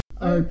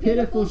O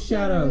pitiful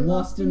shadow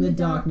lost in the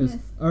darkness,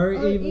 O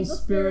evil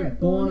spirit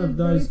born of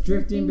those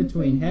drifting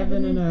between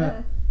heaven and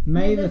earth,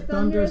 may the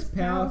thunderous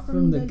power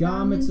from the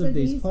garments of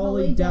these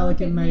holy,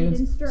 delicate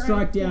maidens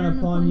strike down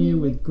upon you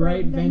with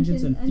great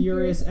vengeance and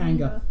furious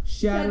anger,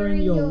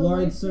 shattering your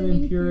loathsome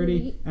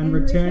impurity and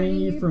returning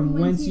you from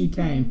whence you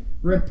came.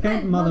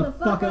 Repent,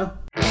 motherfucker!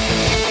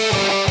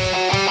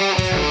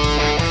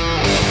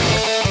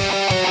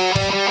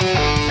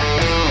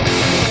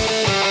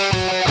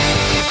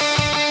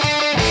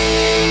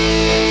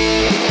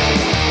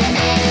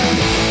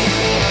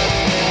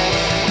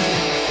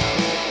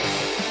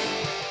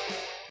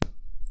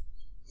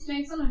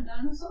 Snakes on a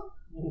dinosaur?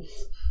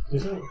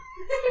 That's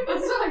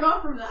what I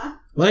got from that.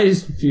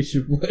 Ladies and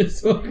future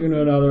boys, welcome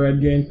to another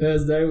Red Game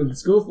Thursday with the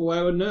School for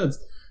Wayward Nerds.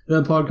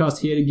 The podcast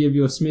here to give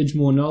you a smidge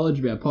more knowledge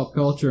about pop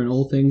culture and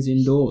all things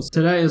indoors.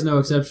 Today is no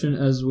exception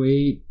as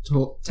we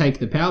take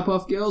the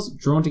Powerpuff Girls,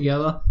 drawn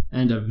together,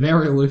 and a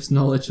very loose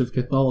knowledge of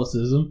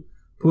Catholicism,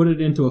 put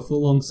it into a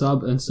full-on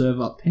sub and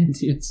serve up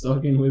Panty and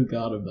Stocking with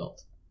Garterbelt.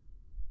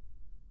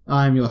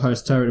 I'm your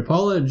host, Terry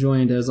DePola,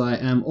 joined as I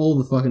am all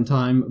the fucking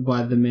time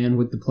by the man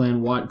with the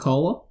plain white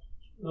collar.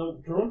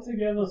 Drawn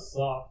together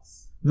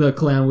sucks. The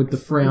clown with the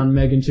frown,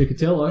 Megan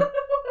Chikatilo.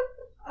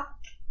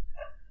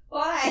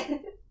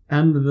 Why?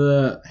 And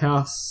the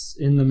house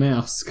in the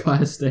mouse,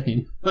 Kaya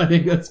Steen. I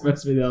think that's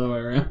supposed to be the other way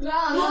around. No,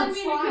 I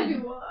mean it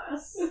could be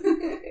worse.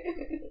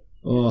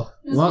 Oh,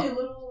 Must be a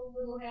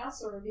little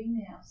house or a big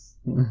mouse.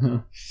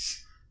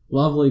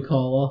 lovely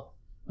collar.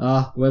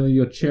 Whether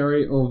you're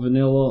cherry or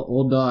vanilla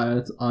or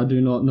diet, I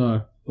do not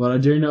know. What I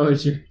do know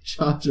is you're in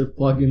charge of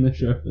plugging the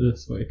show for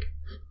this week.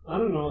 I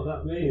don't know what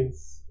that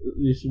means.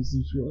 You should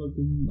subscribe.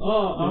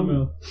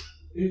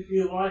 If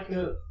you like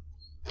it,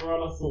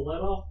 write us a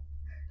letter.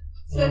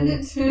 Send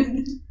it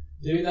to...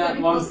 Do that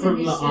one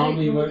from the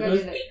army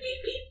workers.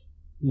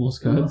 Morse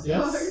code.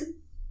 Yes.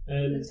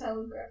 And the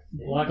telegraph.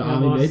 like The our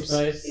army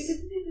MySpace,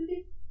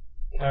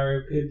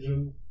 carrier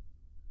pigeon,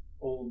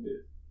 all of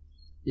it.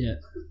 Yeah.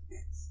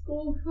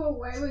 School for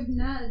Wayward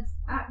Nerds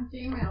at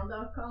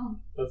gmail.com.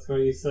 That's where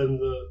you send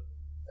the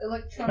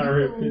Electronic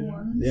carrier pigeon.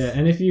 ones. Yeah,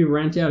 and if you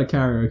rent out a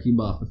karaoke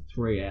bar for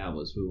 3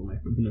 hours, we will make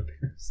an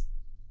appearance.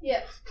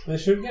 Yeah. They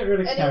should get rid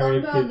of Any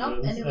carrier longer, not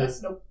pigeons. any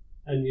less, nope.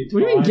 And you What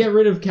do you mean get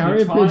rid of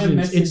carrier tie a pigeons?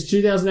 message- It's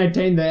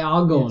 2018, they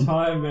are You gone.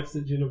 tie a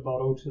message in a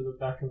bottle to the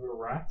back of a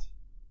rat,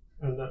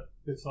 and that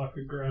it's like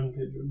a ground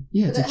pigeon.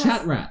 Yeah, it's a But it chat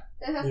has- rat.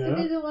 There has to Yeah.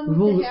 be the one We've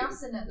with all- the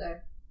house in it, though.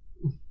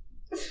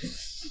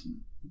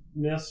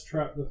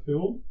 Mousetrap the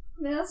film?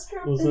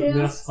 Mousetrap Was the it house.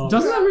 Mouse Hunt?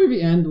 Doesn't that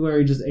movie end where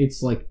he just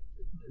eats, like,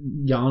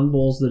 yarn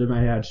balls that are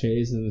made out of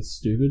cheese and it's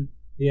stupid?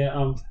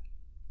 Yeah,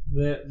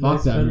 they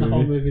Fuck that spend the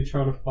whole movie. movie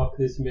trying to fuck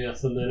this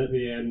mouse, and then at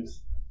the end,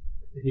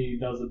 he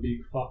does a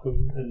big fuck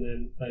him, and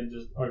then they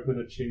just open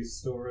a cheese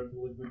store and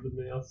live with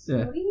the mouse.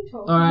 Yeah. What are you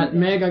talking Alright, about?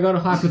 Meg, I got a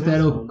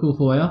hypothetical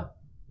for you.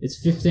 It's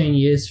 15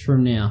 years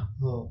from now.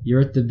 Oh.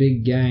 You're at the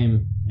big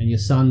game, and your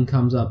son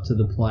comes up to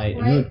the plate,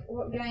 and Wait, you're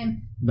what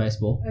game?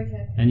 baseball,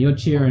 Okay. and you're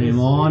cheering him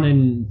Obviously. on,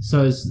 and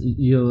so's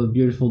your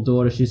beautiful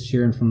daughter. She's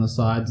cheering from the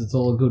sides. It's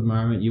all a good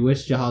moment. You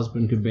wish your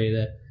husband could be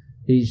there.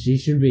 He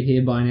should be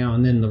here by now.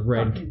 And then the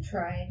red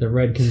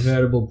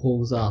convertible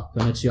pulls up,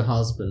 and it's your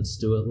husband,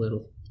 Stuart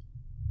Little.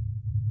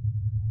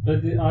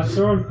 But I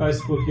saw on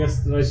Facebook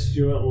yesterday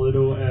Stuart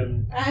Little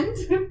and... And?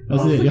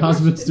 That's it. Your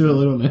husband's Stuart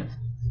Little now.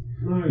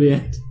 No, The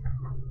end.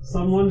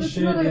 someone That's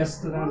shared not a-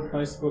 yesterday on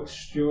Facebook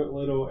Stuart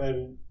Little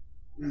and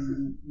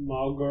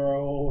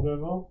Marlborough or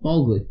whatever.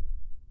 Mowgli.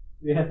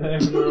 Yeah, they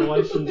have a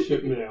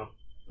relationship now.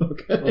 That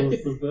Okay.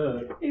 was the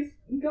bird. He's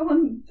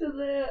gone to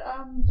the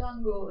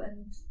jungle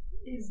and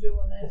he's doing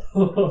it. I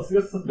was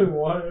just thinking,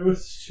 why it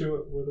was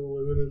Stuart Little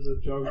living in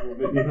the jungle,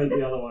 but you meant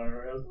the other way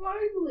around.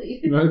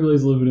 Mowgli.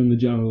 Mowgli's living in the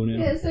jungle now.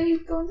 Yeah, so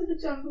he's gone to the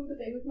jungle to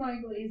be with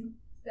Mowgli, his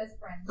best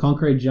friend.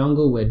 Concrete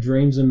jungle where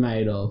dreams are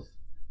made of.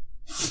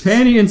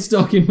 Panty and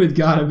Stocking with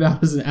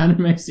Garterbelt is an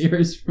anime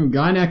series from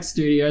Gainax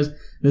Studios,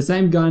 the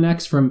same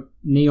Gainax from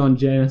Neon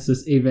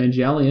Genesis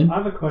Evangelion. I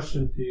have a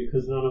question for you,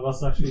 because none of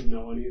us actually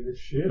know any of this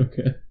shit.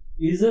 Okay.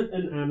 Is it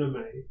an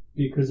anime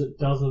because it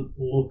doesn't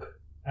look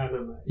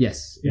anime?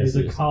 Yes. It is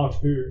a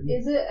cartoon.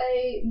 Is it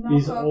a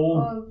Is knockoff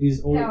all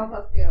of all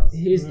Powerpuff Girls?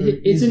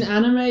 It's an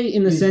anime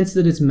in the sense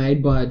that it's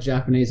made by a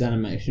Japanese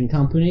animation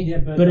company, Yeah,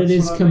 but it that's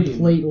is what I mean.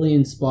 completely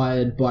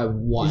inspired by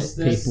white Is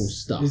there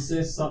people's stuff. Is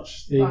there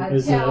such thing By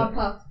as a...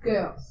 Powerpuff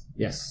Girls.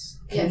 Yes.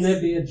 Can there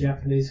be a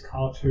Japanese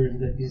cartoon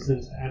that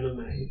isn't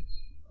anime?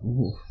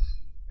 Ooh.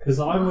 Because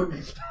I would...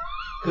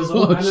 Because Oh,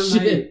 all anime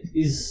shit.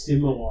 is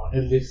similar,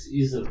 and this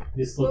isn't.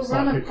 This looks We'll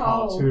run like a a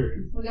poll.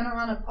 cartoon. We're gonna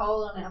run a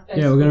poll on our Facebook.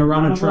 Yeah, we're going to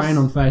run None a of train us-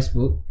 on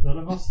Facebook. None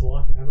of us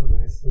like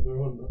anime, so no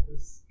one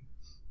knows.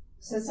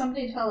 So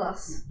somebody tell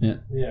us.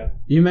 Yeah.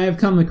 You may have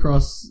come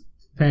across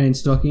Panty and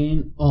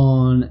Stocking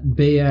on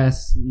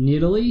BS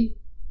Nidalee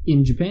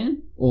in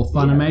Japan, or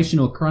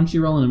Funimation or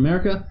Crunchyroll in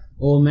America,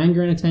 or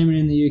Manga Entertainment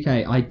in the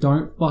UK. I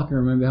don't fucking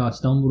remember how I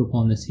stumbled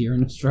upon this here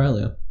in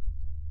Australia.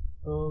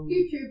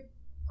 YouTube.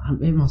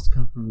 It must have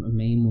come from a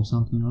meme or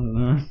something, I don't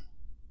know.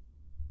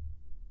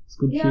 It's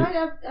good shit.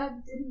 I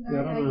didn't know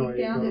Yeah, I how don't know you where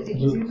you found got it it.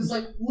 because you was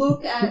like,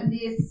 look at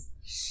this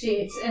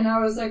shit, and I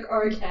was like,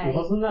 okay. It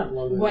wasn't that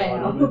long ago. Wow. I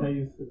don't know how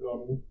you've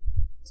forgotten.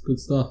 It's good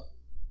stuff.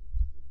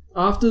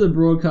 After the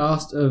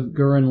broadcast of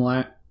Gurren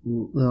I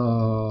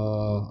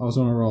was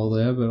on a roll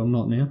there, but I'm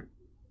not now.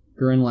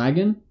 Gurren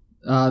Lagann.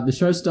 The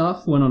show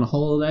staff went on a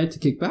holiday to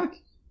kick back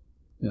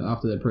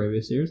after their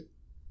previous series.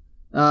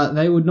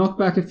 They would knock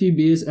back a few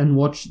beers and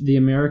watch the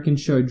American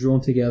show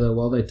Drawn Together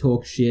while they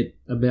talk shit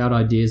about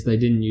ideas they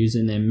didn't use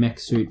in their mech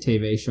suit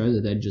TV show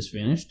that they'd just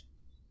finished.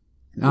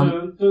 That's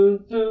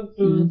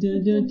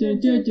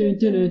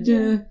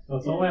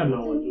all our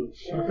knowledge of the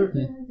show.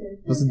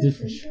 That's a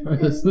different show.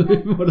 That's not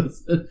even what it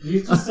said.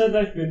 You just said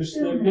they finished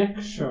their mech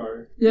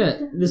show. Yeah,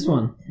 this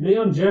one.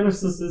 Neon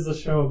Genesis is a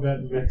show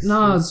about mechs.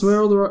 No, it's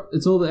where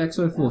it's all the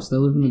Exo Force. They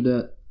live in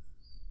the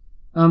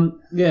dirt.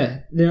 Yeah,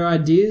 their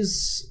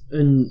ideas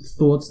and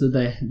thoughts that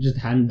they just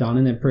hadn't done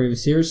in their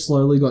previous series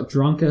slowly got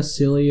drunker,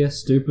 sillier,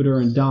 stupider,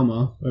 and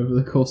dumber over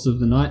the course of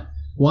the night.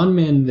 One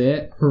man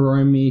there,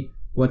 Hiromi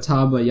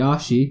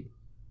Watabayashi,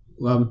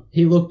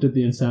 he looked at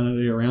the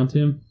insanity around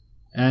him,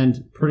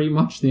 and pretty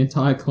much the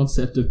entire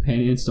concept of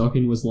Panty and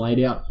Stocking was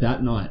laid out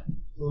that night.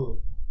 Oh.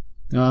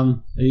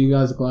 Are you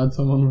guys glad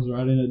someone was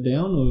writing it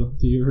down, or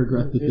do you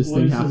regret that this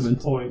thing happened? It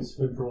loses points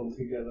for Drawn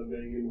Together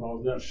being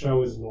involved. That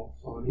show is not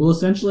funny. Well,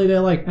 essentially, they're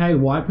like, hey,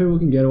 white people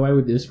can get away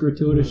with this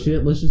gratuitous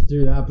shit, let's just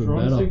do that, but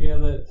Drawn better.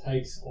 Together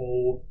takes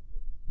all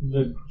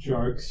the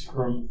jokes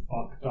from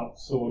fucked up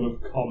sort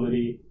of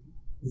comedy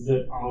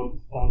that aren't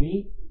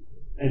funny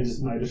and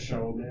just made a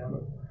show about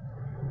it.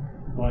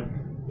 Like,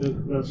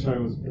 that show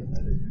was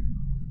pathetic.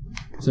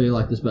 So you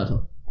like this better?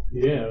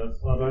 Yeah,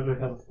 I don't know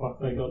how the fuck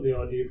they got the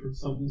idea from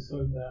something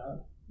so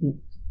bad.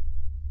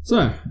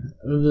 So,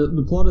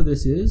 the plot of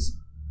this is,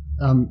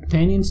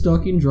 Panty and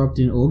Stocking dropped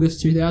in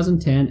August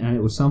 2010, and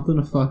it was something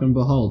to fucking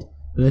behold.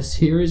 The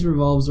series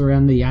revolves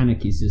around the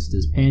Yanaki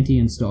sisters, Panty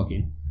and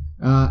Stocking.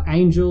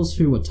 Angels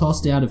who were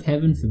tossed out of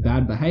heaven for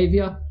bad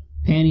behaviour,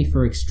 Panty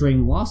for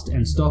extreme lust,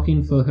 and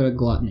Stocking for her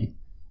gluttony.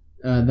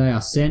 They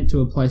are sent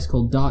to a place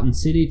called Darton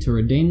City to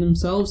redeem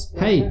themselves.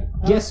 Hey,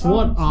 guess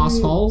what,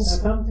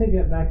 assholes? How come to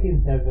get back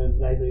in heaven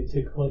they need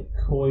to collect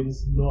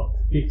coins, not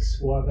fix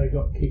why they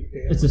got kicked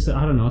out?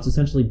 I don't know, it's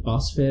essentially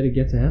bus fare to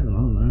get to heaven, I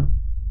don't know.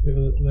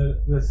 Yeah,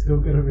 but they're still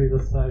going to be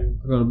the same.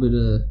 I've got a bit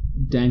of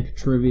dank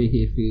trivia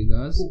here for you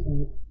guys.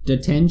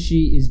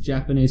 Datenshi is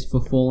Japanese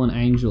for fallen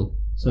angel,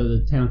 so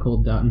the town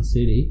called Darton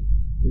City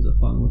is a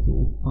fun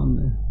little pun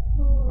there.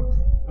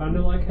 Kind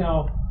of like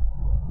how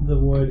the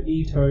word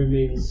Ito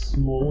means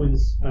small in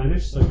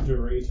Spanish, so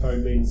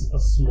Dorito means a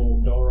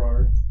small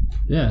Doro.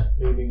 Yeah.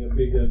 Meaning a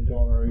bigger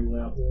Doro is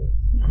out there.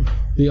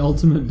 The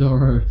ultimate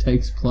Doro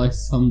takes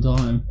place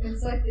sometime.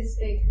 It's like this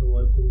big. The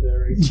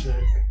legendary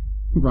snack.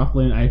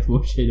 Roughly an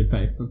A4 sheet of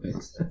paper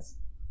makes sense.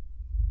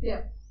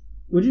 Yeah.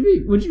 Would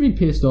you be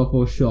pissed off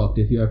or shocked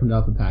if you opened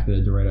up a packet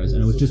of Doritos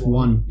and it was just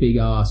one big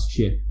ass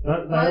chip?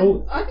 I'd be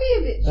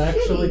a bit They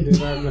shitty. actually do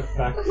that in the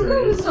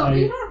factory. It's not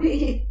be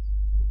happy.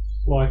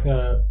 Like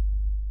a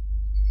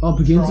Oh,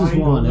 begins as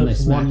triangle one and they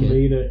that's smack 1 it.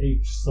 meter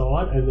each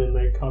side, and then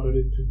they cut it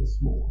into the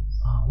small ones.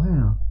 Oh,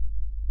 wow.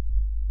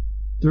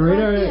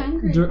 I'd be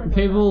angry if I did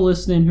People that.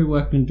 listening who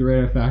work in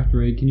Dorito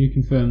factory, can you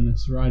confirm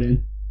this? Write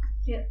in.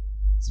 Yeah.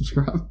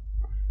 Subscribe.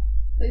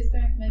 Please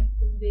don't make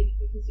them big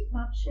because you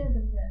can't share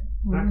them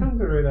then. How come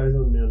Doritos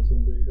and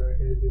Mountain Dew go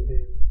hand in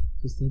hand?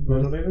 Because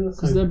They're not even the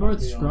same they're both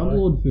company, are scrub they?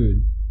 lord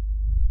food.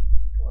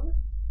 What?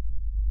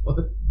 What?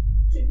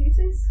 Did you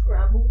say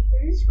Scrabble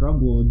food?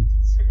 Scrub lord.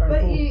 But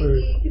Scrabble you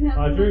food. can have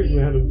I them drink when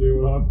you- Mountain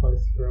Dew when I play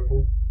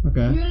Scrabble.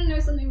 Okay. You want to know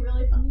something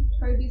really funny?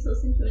 Toby's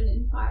listened to an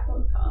entire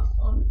podcast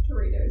on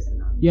Doritos and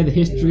Mountain Yeah, the Dew.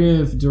 history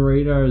of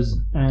Doritos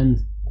and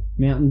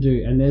Mountain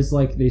Dew, and there's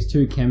like these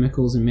two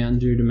chemicals in Mountain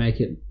Dew to make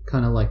it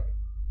kind of like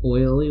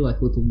oily,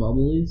 like little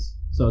bubblies,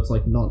 so it's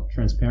like not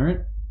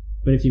transparent.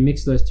 But if you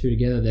mix those two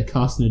together, they're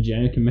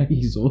carcinogenic and make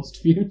exhaust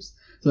fumes.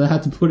 So they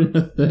had to put in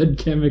a third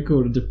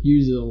chemical to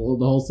diffuse the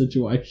whole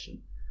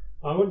situation.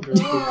 I would drink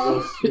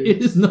Oh. it. It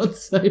is not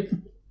safe.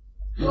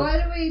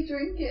 Why do we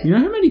drink it? You know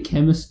how many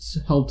chemists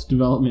helped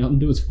develop Mountain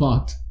Dew? It's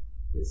fucked.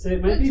 See,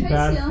 it may It be tastes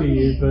bad for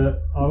you, yummy.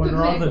 but I would But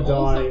rather all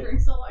soft die.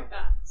 drinks are like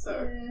that, so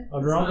I'd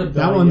it's rather fine. die.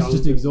 That one's young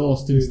just than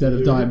exhaust do instead of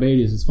do.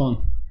 diabetes. It's fun.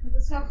 We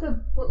just have to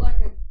put like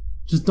a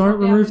Just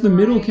don't Yeah, remove the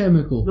middle right.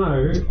 chemical.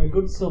 No, a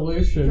good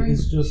solution Drink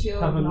is just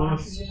pure have a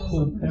nice nitrogen or cool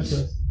something.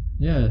 pepper.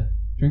 Yeah,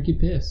 drink your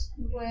piss.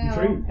 wow.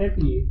 Drink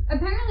peppy.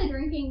 Apparently,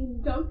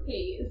 drinking dog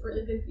pee is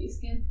really good for your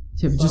skin.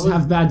 Yeah, but So just would-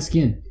 have bad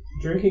skin.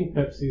 Drinking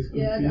Pepsi is good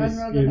Yeah, for your I'd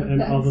rather skin have and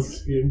bad other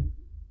skin.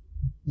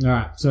 skin.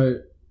 Alright, so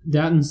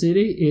Darton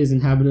City is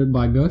inhabited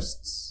by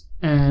ghosts,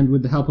 and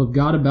with the help of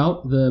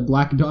Garterbelt, the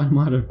black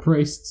dynamite of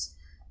priests,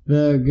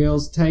 the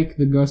girls take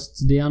the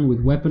ghosts down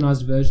with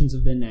weaponized versions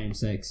of their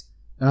namesakes.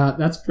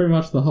 That's pretty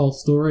much the whole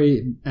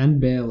story, and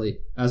barely,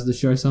 as the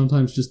show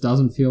sometimes just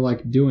doesn't feel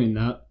like doing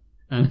that,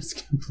 and it's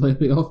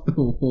completely off the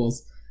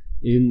walls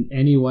in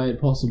any way it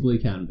possibly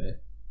can be.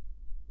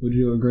 Would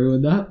you agree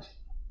with that?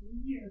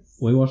 Yes.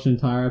 We watched an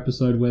entire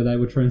episode where they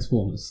were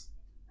Transformers.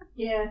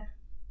 Yeah.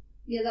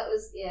 Yeah, that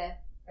was, yeah.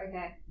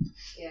 Okay.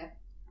 Yeah.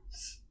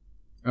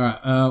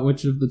 Alright,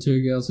 which of the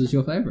two girls is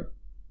your favourite?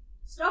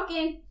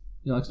 Stocking.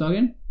 You like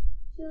Stocking?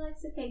 She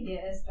likes the pig.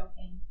 Yeah,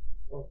 Stocking.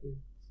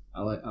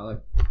 I like I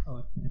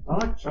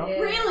like Chuck. Yeah.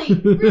 Really?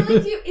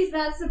 Really? Is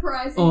that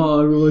surprising?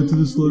 Oh, I relate to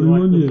the You slutty like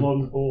one, the yeah.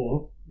 blonde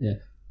boar.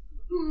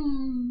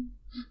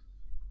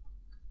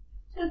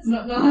 That's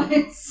not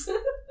nice.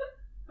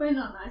 We're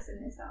not nice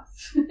in this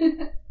house.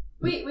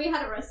 We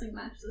had a wrestling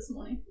match this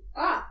morning.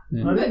 Ah.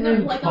 Yeah. I didn't no,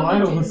 mean like a Kyle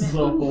was legitimate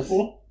the one.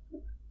 boar.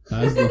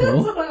 That's the That's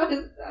whole. what I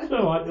was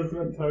No, I just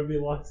meant Toby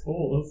likes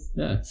horse.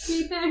 Yeah.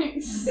 Gee,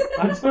 thanks.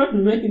 I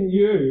don't mean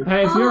you.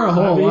 Hey, if you're a Oh.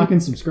 whole, I mean- like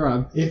and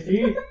subscribe. If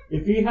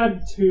you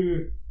had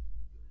two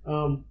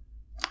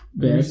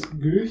Bears.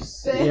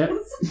 goose, Yep.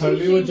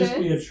 Toby would just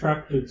be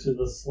attracted to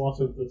the slot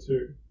of the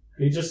two.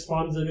 He just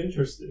finds it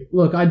interesting.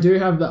 Look, I do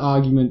have the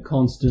argument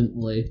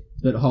constantly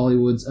that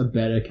Hollywood's a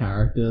better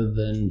character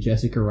than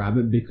Jessica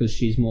Rabbit because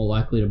she's more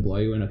likely to blow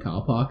you in a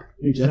car park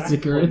than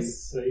Jessica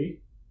is. See?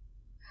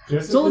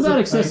 It's all about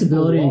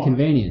accessibility and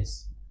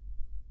convenience.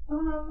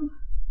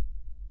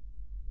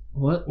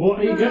 What? Well,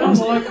 are you gonna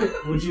like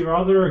it? Would you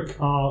rather a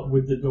car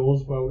with the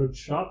doors welded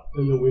shut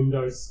than the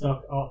windows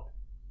stuck up?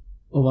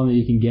 Or one that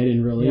you can get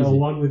in real Yeah, easy. or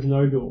one with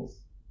no doors.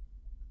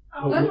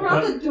 I'd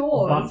rather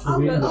doors. But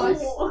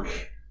windows.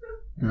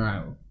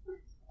 Alright.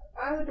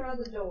 I would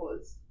rather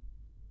doors.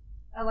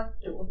 I like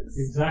doors.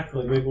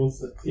 Exactly, he wants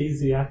the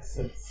easy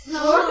access. No,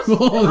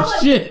 Oh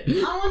shit!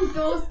 I want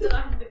doors that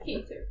I have the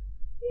key to.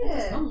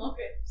 Just Yeah. unlock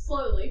it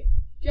slowly,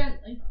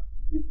 gently.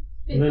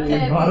 And then you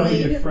Yeah, invite all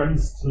believe your it.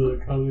 friends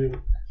to come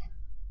in.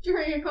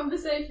 During a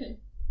conversation.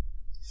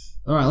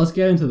 Alright, let's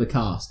get into the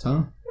cast,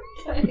 huh?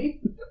 Okay.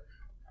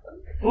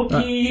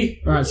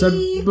 Okay! Alright, so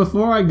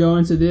before I go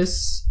into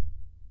this,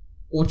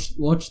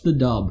 watch the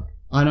dub.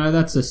 I know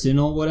that's a sin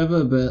or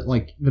whatever, but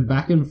like the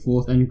back and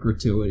forth and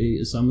gratuity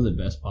is some of the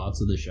best parts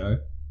of the show.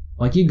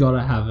 Like you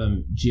gotta have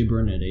them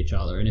gibbering at each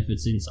other, and if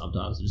it's in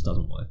subtitles, it just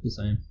doesn't work the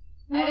same.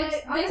 I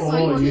This like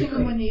Oh, watching you-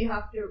 them when you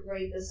have to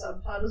read the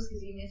subtitles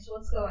because you miss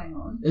what's going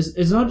on.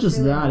 It's not just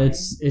Really that. annoying.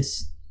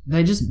 It's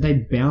they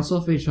bounce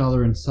off each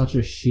other in such a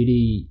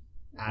shitty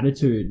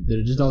attitude that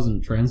it just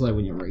doesn't translate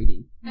when you're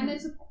reading. And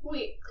it's a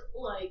quick,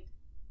 like,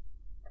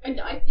 and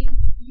I think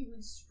you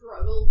would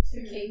struggle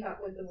To keep up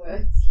with the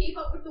words. keep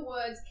up with the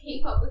words,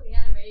 keep up with the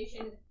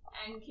animation,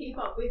 and keep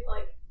up with,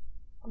 like,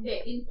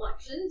 their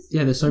inflections.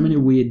 Yeah, there's so many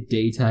weird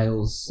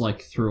details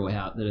like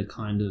throughout that are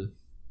kind of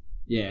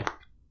yeah.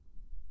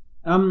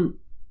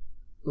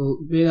 Well,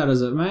 be that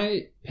as it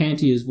may,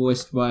 Panty is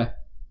voiced by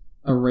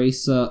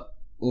Arisa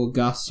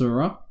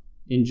Ogasura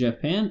in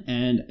Japan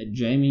and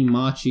Jamie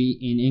Marchi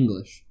in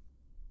English.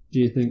 Do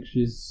you think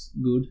she's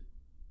good,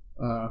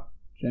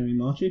 Jamie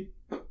Marchi?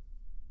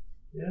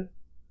 Yeah.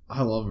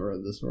 I love her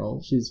in this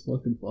role. She's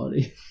fucking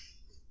funny.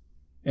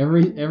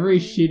 Every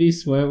shitty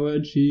swear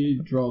word she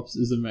drops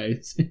is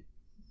amazing.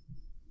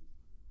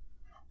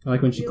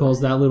 Like when she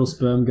calls that little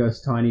sperm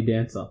ghost Tiny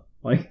Dancer.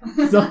 Like,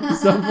 stuff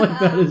like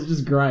that is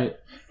just great.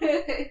 I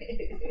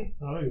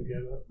don't get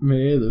it.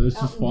 Me either, it's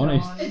just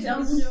funny. It's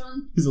Elton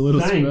John. He's a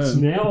little Thanks,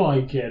 sperm. now I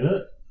get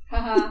it.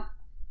 Haha.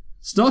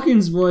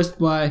 Stocking's voiced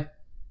by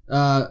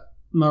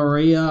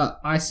Maria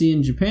Icy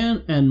in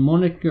Japan and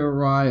Monica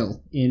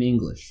Ryle in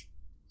English.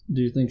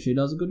 Do you think she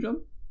does a good job?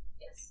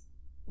 Yes.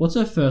 What's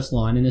her first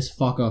line in this?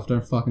 Fuck off,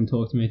 don't fucking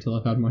talk to me till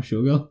I've had my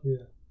sugar. Yeah.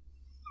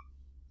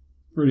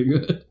 Pretty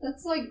good.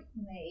 That's like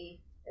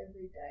me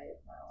every day of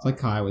my life. It's like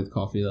Kai with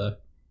coffee though.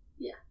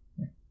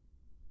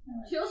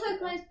 She also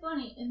plays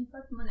Bonnie in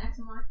Pokemon X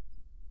and Y.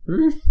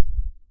 Really?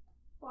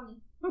 Bonnie.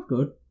 That's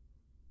good.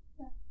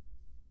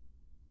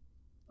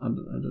 I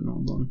don't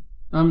know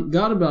one.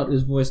 Garterbelt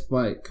is voiced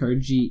by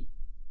Koji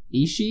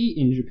Ishii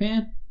in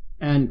Japan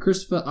and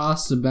Christopher R.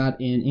 Sabat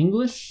in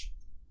English.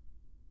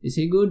 Is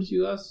he good,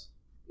 you guys?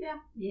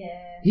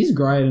 Yeah. He's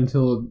great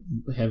until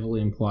it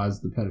heavily implies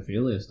the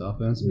pedophilia stuff.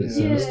 That's a bit Yeah.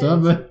 sinister,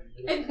 but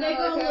They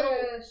go a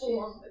little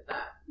along with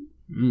that.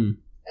 mm.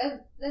 And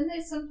then they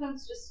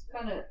sometimes just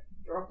kind of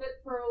drop it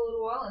for a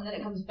little while and then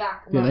it comes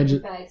back Yeah, right they in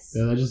just- your face.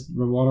 Yeah, they just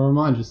want to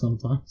remind you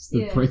sometimes that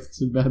Yeah.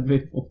 priests are bad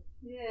people.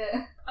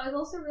 Yeah. I was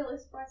also really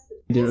surprised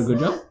that. He did a good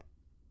job.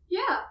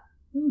 Yeah,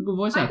 Good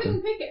voice I acting.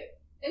 couldn't pick it.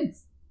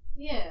 It's,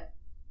 yeah.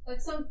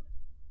 Like some,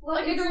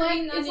 Like, I it's don't like,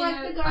 mean that, it's you like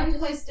know, the guy I who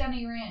just- plays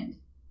Danny Rand.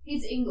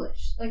 He's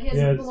English. Like, he has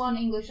Yeah, a it's- full-on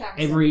English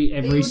accent. Every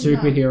But you wouldn't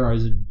superhero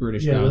is a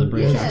British guy with a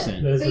British yeah.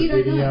 accent. There's But a you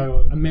don't video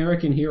of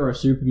American hero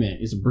Superman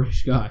is a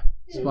British guy.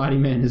 Yeah.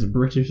 Spidey-Man is a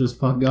British as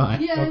fuck guy.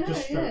 Yeah, I know, Doctor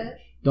Strange. yeah.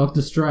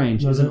 Doctor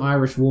Strange No, is an that-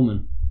 Irish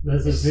woman.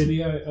 There's a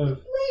video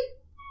of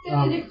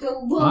Benedict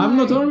alone. I'm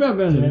not talking about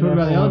Benedict, I'm talking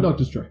about the other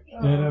Doctor Strange.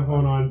 Daredevil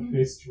and Iron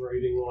Fist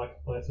reading like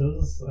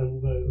letters,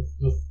 and it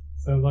just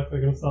sounds like they're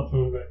going to start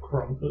talking about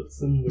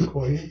crumpets and the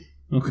Queen.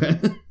 Okay.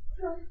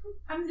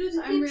 I'm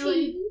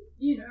really,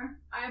 you know,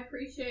 I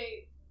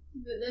appreciate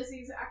that there's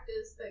these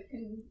actors that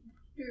can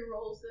do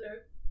roles that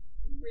are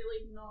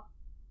really not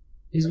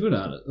He's good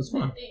at it, that's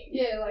their fine. thing.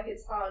 Yeah, like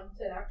it's hard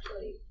to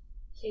actually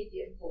keep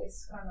your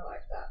voice kind of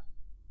like that.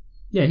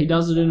 Yeah, he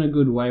does it in a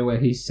good way where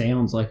he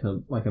sounds like a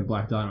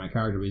Black Dynamite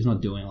character, but he's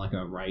not doing like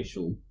a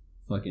racial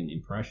fucking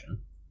impression.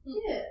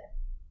 Yeah.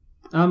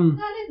 I Um,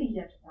 don't think you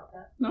have to about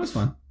that. no, it's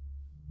fine.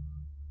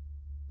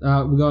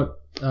 We got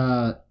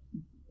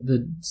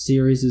the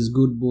series is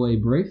Good Boy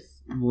Brief,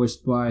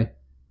 voiced by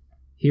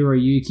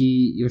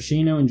Hiroyuki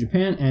Yoshino in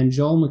Japan and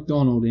Joel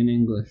McDonald in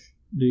English.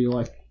 Do you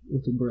like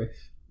Little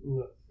Brief?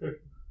 No.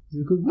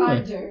 He's a good boy. I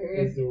do.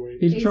 It's always-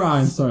 He's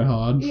trying so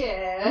hard.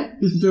 Yeah.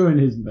 He's doing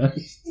his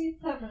best. He's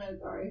having a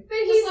go. But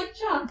Just like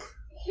Chuck.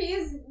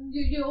 he's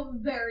your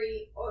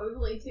very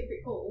overly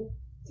typical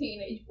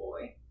teenage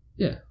boy.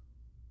 Yeah.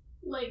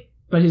 Like,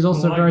 But he's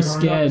also Like very grown-up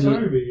scared.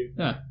 Toby.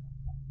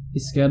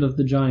 He's scared of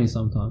the Johnny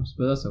sometimes,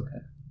 but that's okay.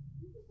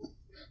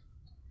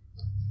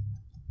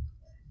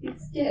 He's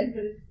scared,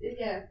 but it's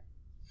yeah,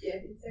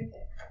 it's okay.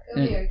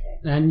 It'll be okay.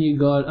 And you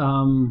got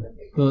It'll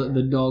be okay.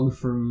 the dog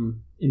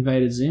from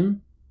Invader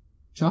Zim,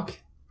 Chuck.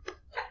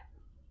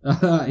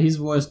 He's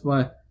voiced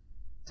by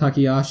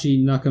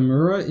Takayashi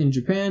Nakamura in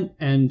Japan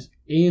and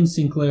Ian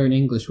Sinclair in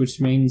English, which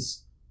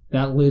means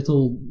that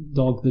little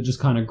dog that just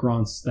kind of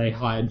grunts. They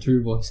hired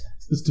 2 voice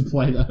actors to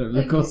play that over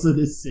the course of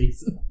this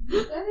season. I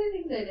don't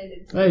think they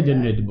needed to. They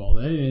didn't need to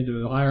bother. They didn't need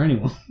to hire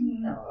anyone.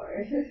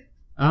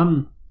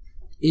 No.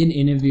 In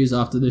interviews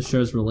after this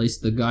show's release,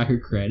 the guy who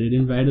created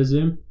Invader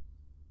Zim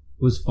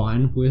was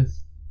fine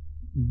with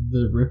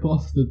the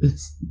ripoff that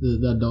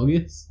that dog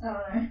is.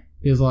 Oh.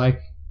 He's like,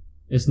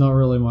 it's not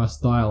really my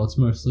style. It's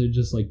mostly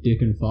just like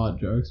dick and fart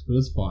jokes, but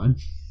it's fine.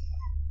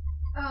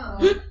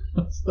 oh.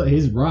 So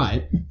he's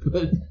right,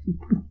 but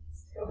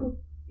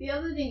The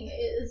other thing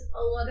is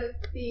a lot of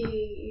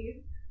the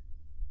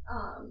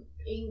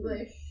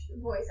English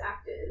voice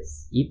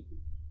actors Yep.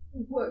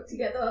 work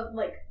together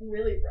like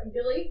really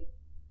regularly,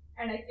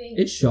 and I think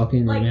it's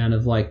shocking the Like- amount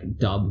of like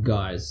dub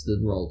guys that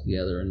roll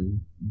together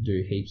and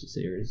do heaps of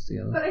series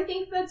together. But I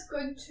think that's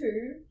good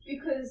too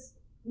because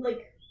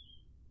like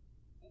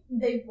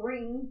they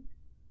bring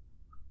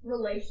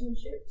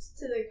relationships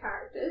to the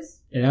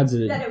characters It adds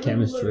a that it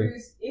chemistry. would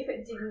lose if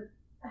it didn't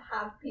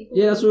have people.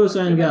 Yeah, that's what I was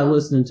work saying about together.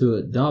 listening to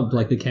it dubbed.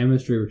 Like the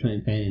chemistry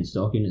between Panty and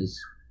Stocking is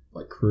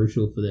like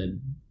crucial for their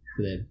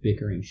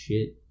bickering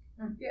shit.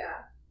 Yeah,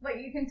 like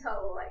you can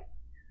tell like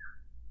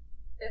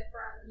they're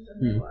friends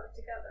and they work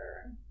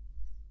together, and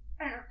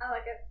I don't know, I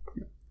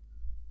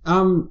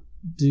like it.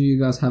 Do you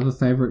guys have a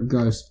favorite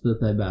ghost that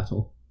they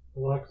battle?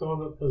 I like the one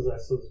that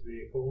possesses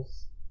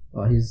vehicles.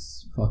 Oh,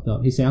 he's fucked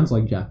up. He sounds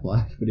like Jack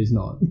Black, but he's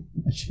not.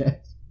 I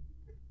checked.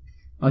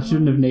 I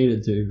shouldn't have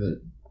needed to,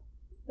 but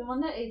The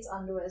one that eats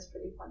underwear is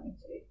pretty funny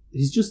too.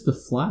 he's just the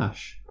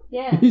Flash.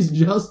 Yeah. He's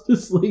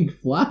Justice League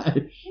Flash.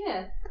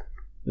 Yeah.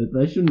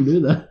 They shouldn't do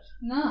that.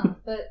 No,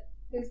 but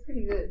it's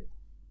pretty good.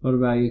 What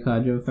about you, Kai?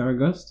 Do you have a favorite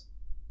ghost?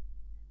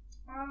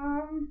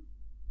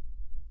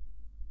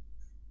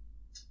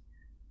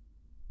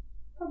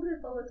 Probably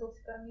the little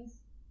spermies.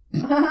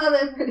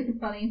 They're pretty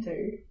funny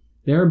too.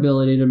 Their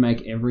ability to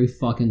make every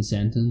fucking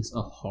sentence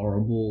a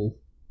horrible,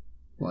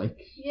 like,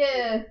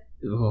 Yeah.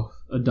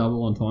 a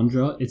double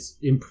entendre. It's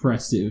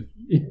impressive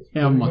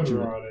how Pretty much good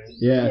of it. writing.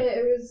 Yeah.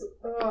 it was.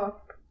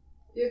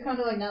 You're kind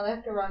of like, now they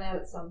have to run out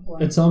at some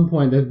point. At some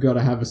point, they've got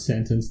to have a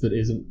sentence that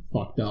isn't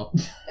fucked up,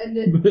 And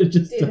it, but it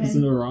just didn't.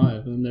 doesn't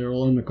arrive, and they're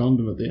all in the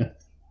condom at the end.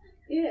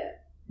 yeah.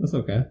 That's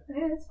okay.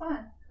 Yeah, it's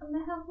fine. And they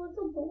have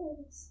little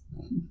balls.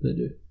 They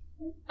do.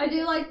 I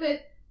do like that.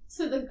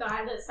 So the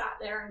guy that sat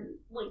there and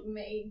like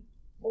made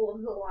all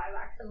of the live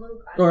action little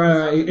guys. All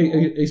right,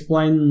 and stuff.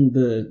 explain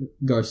the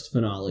ghost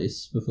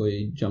finales before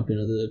you jump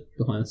into the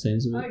behind the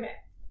scenes of it. Okay,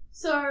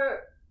 so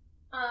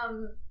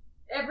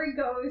every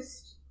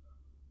ghost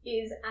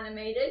is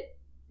animated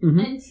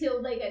Mhm.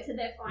 until they get to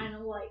their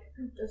final like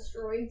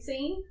destroyed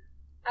scene,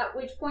 at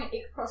which point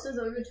it crosses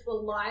over to a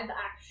live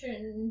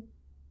action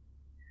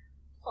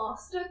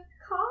plaster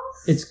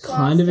cast. It's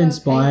kind of Plaster,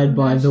 inspired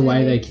by the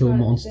way they paper, kill mache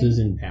monsters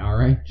thing. in Power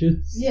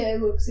Rangers. Yeah,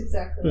 it looks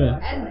exactly Yeah.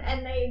 like that.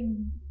 and they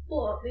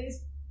blow up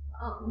these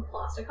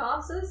plaster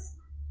casters.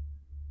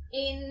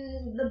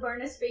 In the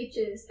bonus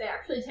features, they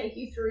actually take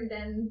you through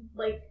them.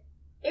 Like,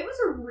 it was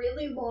a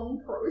really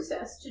long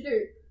process to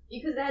do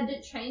because they had to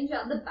change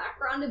out the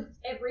background of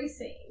every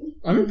scene.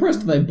 I'm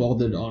impressed they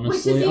bothered,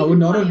 honestly. I would even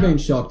not have funnier. been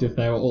shocked if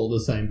they were all the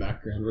same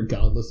background,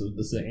 regardless of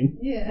the scene.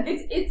 Yeah.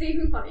 It's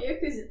even funnier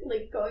because,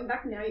 like, going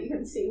back now, you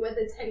can see where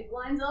the tape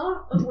lines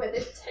are of where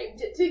they've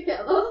taped it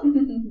together.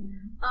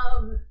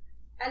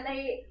 And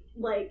they,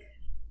 like,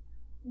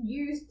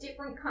 use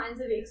different kinds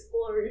of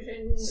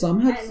explosions.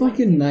 Some had and,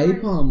 fucking like,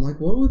 different- napalm. Like,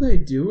 what were they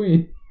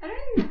doing? I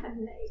don't even have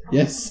napalm.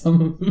 Yes,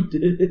 some of them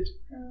did.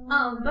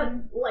 But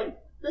like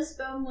the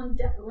sperm one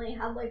definitely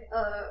had like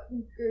a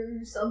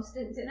goo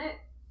substance in it,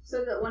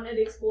 so that when it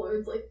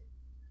explodes, like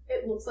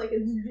it looks like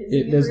it's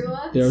fizzing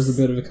everywhere. There was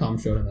a bit of a cum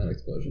shot in that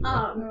explosion.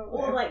 yeah.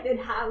 Or like they'd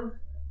have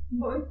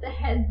both the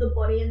head, the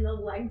body, and the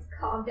legs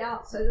carved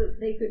out so that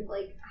they could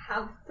like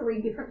have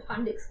 3 different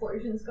timed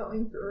explosions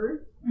going through.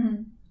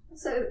 Mm.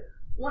 So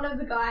one of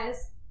the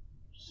guys,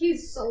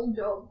 his sole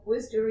job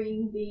was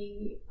doing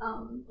the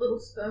little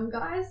sperm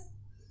guys,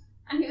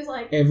 And he was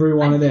like... Every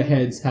one of their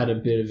heads had a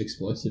bit of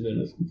explosive in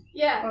it.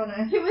 Yeah. Oh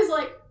no. He was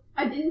like,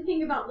 I didn't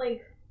think about,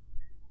 like,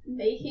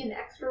 making an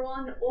extra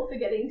one or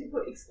forgetting to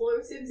put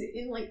explosives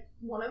in, like,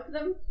 one of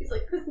them. He's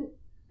like, because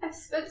I've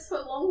spent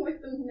so long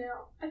with them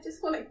now. I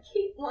just want to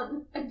keep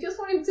one. I just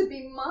want him to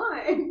be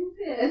mine.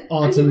 Yeah.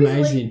 Oh, it's And he was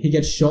amazing. He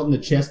gets shot in the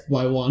chest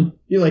by one.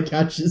 He, like,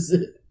 catches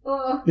it.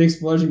 Oh. The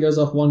explosion goes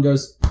off, one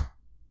goes...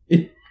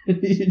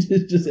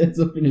 It just ends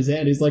up in his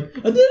hand. He's like,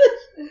 I did it!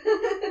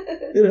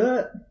 It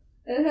hurt.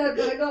 It hurt,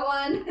 but I got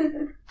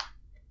one.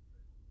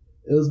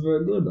 It was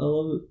very good. I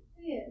love it.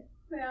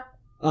 Yeah.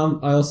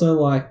 I also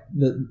like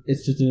that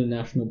it's just in a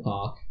national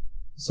park.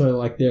 So,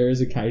 like, there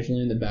is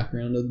occasionally in the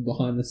background of the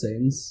behind the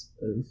scenes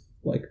of,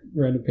 like,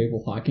 random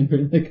people hiking,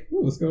 being like, oh,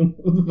 what's going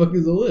on? What the fuck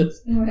is all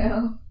this?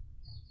 Wow.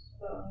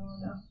 Oh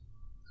no.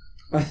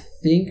 I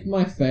think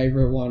my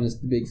favourite one is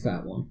the big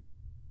fat one.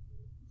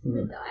 From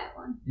The the- diet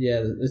one.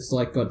 yeah, it's,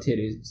 like, got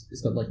titties.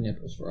 It's got, like,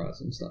 nipples for eyes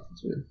and stuff.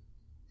 It's weird.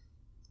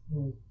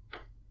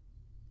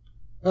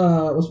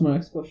 What's my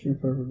next question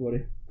for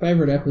everybody?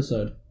 Favourite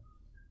episode?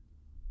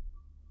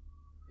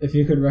 If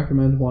you could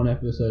recommend one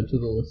episode to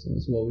the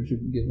listeners, what would you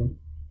give them?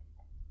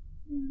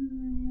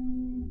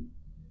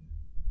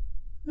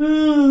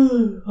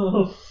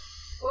 Oh.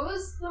 What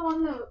was the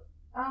one that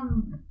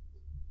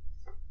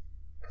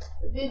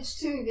Bitch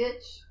 2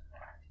 Bitch?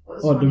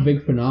 Was Oh, the funny.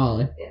 big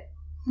finale.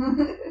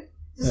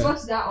 Just Yeah.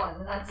 watch that one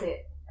and that's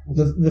it.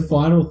 The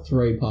final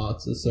 3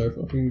 parts are so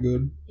fucking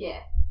good.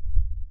 Yeah.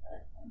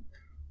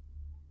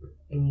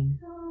 I don't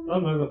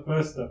know, the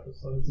first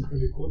episode's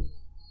pretty good.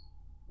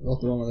 Like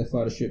the one where they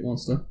fight a shit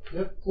monster.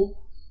 Yep, cool.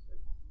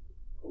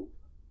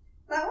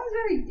 That one's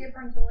very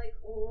different to, like,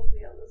 all of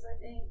the others,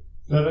 I think.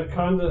 But it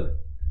kind of...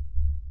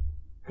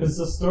 Because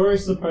the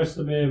story's supposed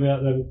to be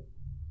about them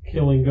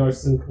killing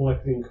ghosts and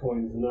collecting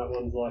coins, and that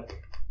one's,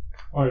 like,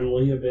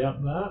 only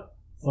about that.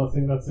 So I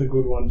think that's a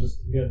good one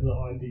just to get the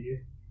idea.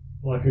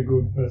 Like a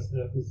good first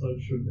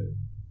episode should be.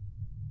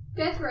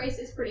 Death Race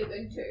is pretty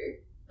good, too.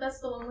 That's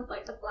the one with,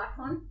 like, the black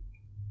one.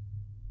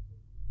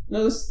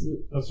 No, this...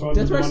 That's right.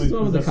 Death Race is the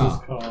one with the possesses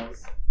car.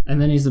 Cars.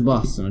 And then he's the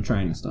boss and a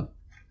train and stuff.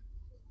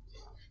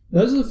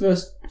 Those are the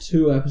first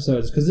 2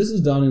 episodes, because this is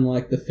done in,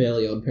 like, the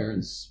Fairly Odd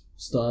Parents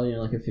style, you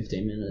know, like a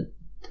 15-minute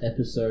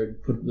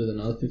episode put with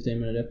another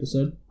 15-minute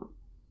episode.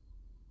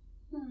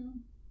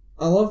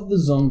 I love the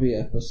zombie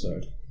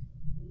episode.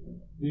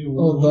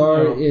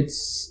 Although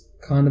it's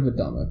kind of a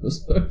dumb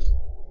episode.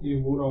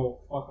 You would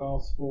all fuck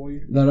ass for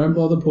you. They don't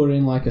bother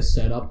putting, like, a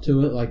setup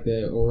to it, like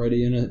they're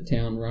already in a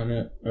town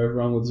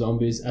overrun with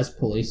zombies as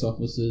police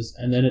officers,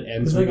 and then it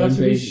ends Because they with got them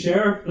to be being...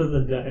 sheriff for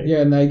the day. Yeah,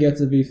 and they get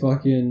to be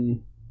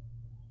fucking...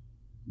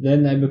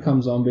 Then they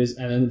become zombies,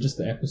 and then just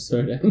the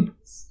episode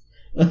ends.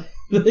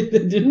 They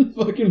didn't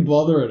fucking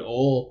bother at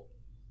all.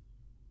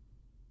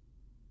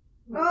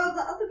 Oh,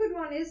 the other good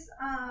one is,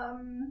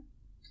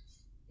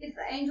 if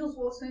the angels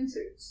wore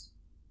swimsuits.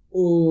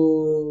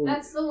 Ooh.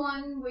 That's the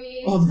one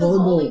with Oh, the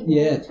volleyball,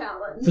 yeah.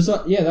 challenge.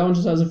 Yeah, that one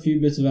just has a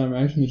few bits of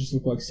animation that just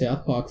look like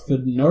South Park for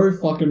no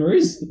fucking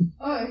reason.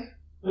 Oh.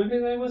 Maybe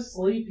they were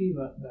sleepy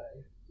that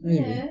day.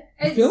 Maybe. Yeah.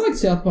 I feel like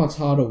South Park's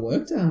harder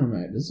work to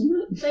animate,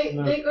 isn't it? They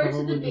No, go to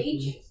probably the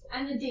beach just-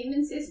 and the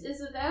demon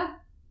sisters are there,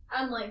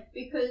 and like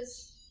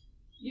because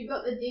you've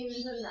got the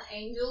demons and the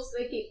angels,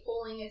 they keep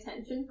pulling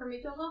attention from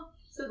each other.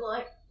 So they're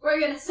like, we're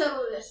gonna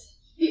settle this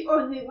the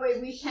only way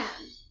we can,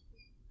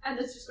 and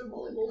it's just a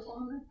volleyball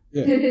tournament.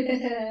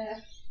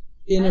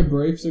 Inner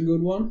Brief's a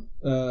good one.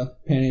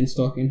 Panty and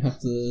Stocking have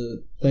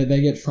to...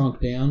 They get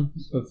shrunk down,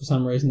 but for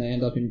some reason they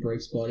end up in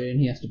Brief's body and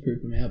he has to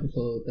poop them out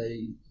before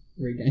they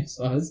regain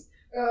size.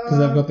 Because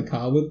they've got the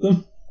car with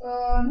them.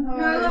 Oh no.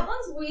 No, that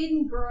one's weird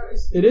and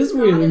gross. It is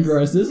weird and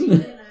gross, isn't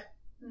weird it?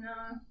 in No.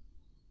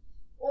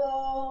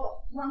 Or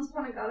Once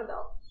Upon a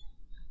Garterbelt.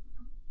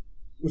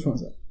 Which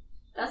one's that?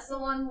 That's the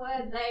one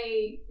where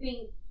they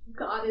think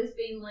God has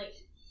been like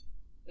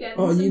getting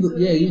Oh, some you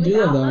booty do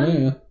have without that one,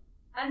 them. yeah.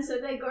 And so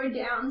they go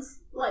down,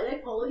 like,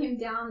 they follow him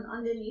down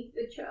underneath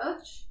the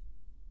church.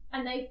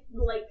 And they,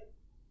 like,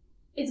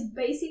 it's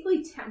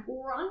basically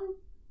Temple Run.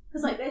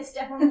 Because, like, they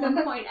step on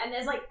one point and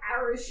there's, like,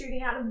 arrows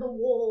shooting out of the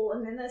wall.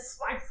 And then there's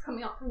spikes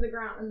coming up from the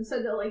ground. And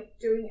so they're, like,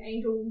 doing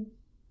angel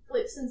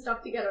flips and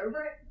stuff to get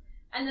over it.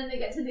 And then they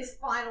get to this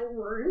final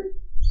room.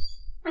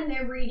 And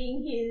they're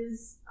reading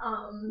his,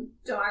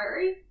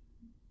 diary.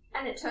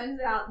 And it turns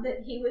out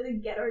that he was a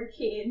ghetto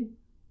kid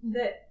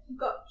that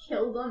got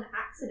killed on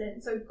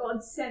accident, so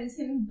God sends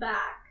him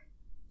back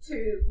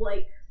to,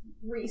 like,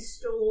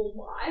 restore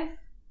life.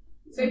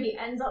 So he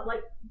ends up,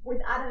 like,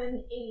 with Adam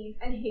and Eve,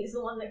 and he's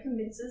the one that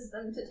convinces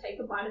them to take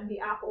a bite of the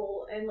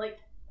apple, and, like,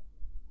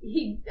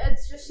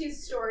 it's just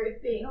his story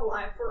of being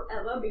alive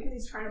forever, because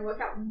he's trying to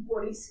work out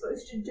what he's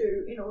supposed to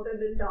do in order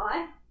to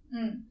die.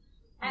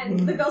 And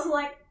the girls are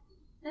like,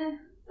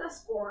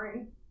 that's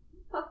boring.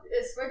 Fuck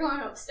this, we're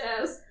going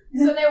upstairs.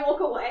 So they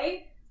walk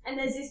away, and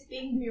there's this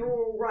big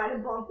mural right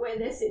above where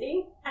they're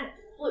sitting, and it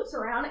flips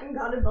around, and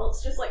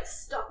Garterbelt's just, like,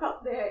 stuck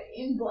up there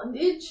in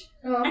bondage.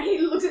 Oh. And he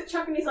looks at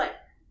Chuck and he's like,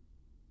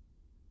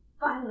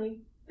 finally,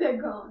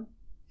 they're gone.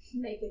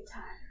 make it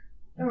time.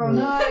 Oh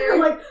no. You're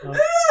like,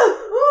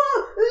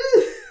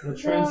 The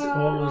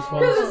Transformers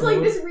one. because it's like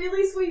this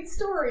really sweet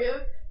story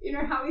of, you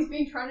know, how he's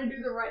been trying to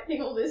do the right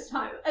thing all this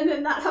time, and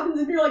then that happens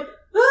and you're like,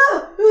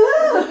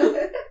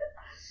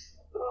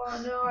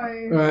 Oh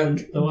no.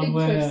 Right, The one Big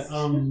where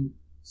twist.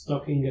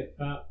 Stocking get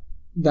fat.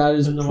 that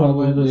is And the one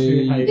where the two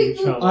hate probably. each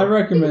other. I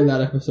recommend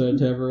that episode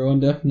to everyone,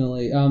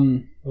 definitely.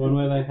 The one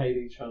where they hate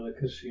each other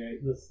because she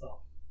ate the stuff.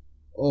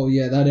 Oh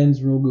yeah, that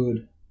ends real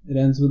good. It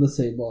ends with a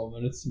C-bomb,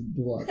 and it's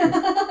delightful.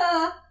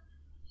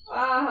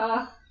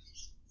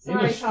 In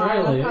Sorry,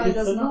 Australia, Kyle it's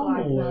does a not like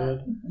normal that.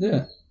 word.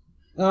 Yeah.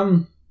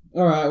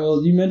 Alright,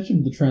 well, you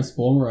mentioned the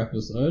Transformer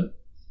episode.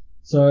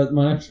 So,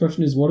 my next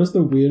question is, what is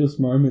the weirdest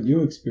moment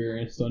you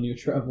experienced on your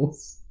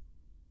travels?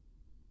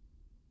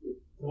 The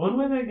one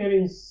where they're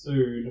getting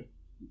sued.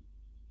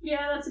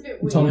 yeah, that's a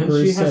bit weird. Tom And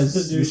Cruise she has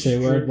says to do the C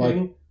word, like,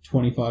 stripping.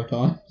 25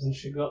 times. And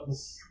she got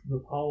the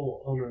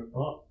pole on her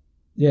butt.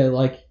 Yeah,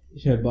 like,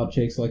 she had butt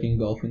cheeks, like,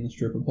 engulfing the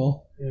stripper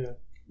pole. Yeah.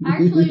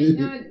 Actually,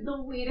 no,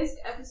 the weirdest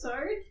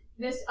episode,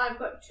 I've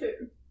got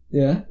two.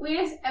 Yeah?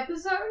 Weirdest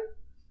episode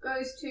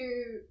goes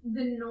to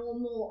the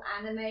normal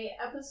anime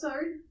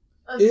episode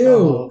of the Ew.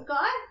 old guy.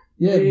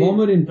 Yeah, They-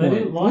 vomiting they point.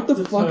 didn't like What the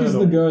the fuck is the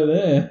turtle. go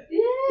there?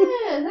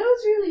 Yeah, that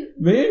was really.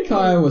 Me and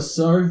Kaya were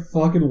so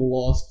fucking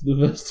lost the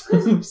first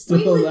time we We saw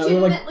that. We're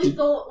legitimately like,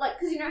 thought, like,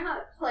 because you know how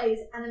it plays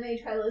anime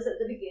trailers at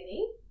the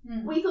beginning?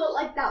 Hmm. We thought,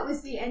 like, that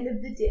was the end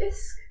of the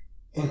disc.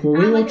 were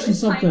we And, like, it watching was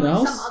playing something on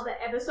else? some other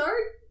episode.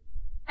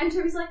 And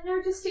Toby's like,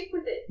 no, just stick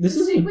with it. This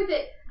Just is stick the- with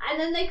it. And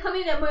then they come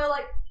in and we're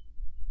like,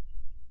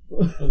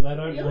 Because they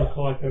don't Really? look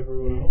like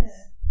everyone else.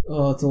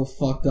 Oh, it's all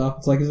fucked up.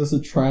 It's like, is this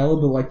a trailer?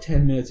 But like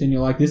 10 minutes in,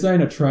 you're like, this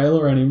ain't a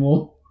trailer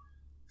anymore.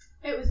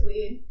 it was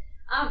weird.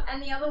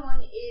 And the other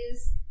one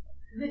is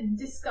the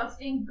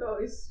disgusting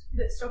ghost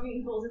that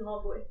Stocking falls in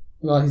love with.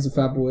 Well, he's a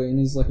fat boy and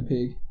he's like a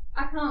pig.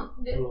 I can't.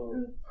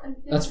 Oh.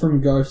 That's from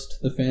Ghost,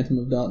 the Phantom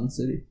of Darton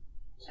City.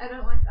 I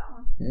don't like that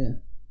one. Yeah.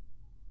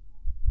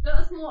 But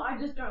that's more, I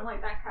just don't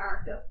like that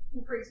character.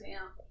 He freaks me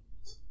out.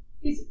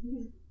 He's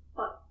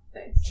butt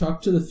face.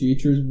 Chuck to the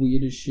Future is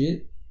weird as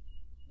shit.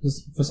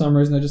 Because for some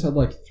reason they just had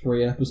like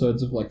 3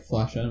 episodes of like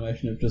flash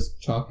animation of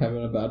just Chuck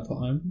having a bad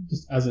time.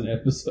 Just as an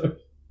episode.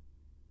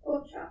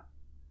 Poor Chuck.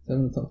 He's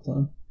having a tough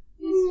time.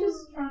 He's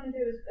just trying to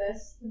do his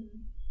best, and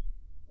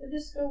they're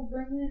just all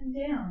bringing him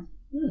down.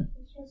 Yeah.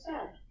 It's so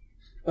sad.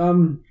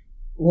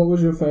 What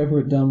was your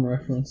favourite dumb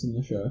reference in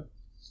the show?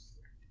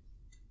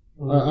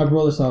 I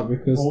brought this up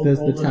because there's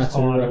the tattoo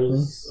titles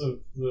reference. of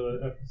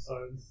the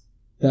episodes.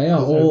 They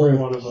are Every all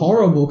one of them.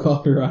 horrible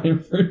copyright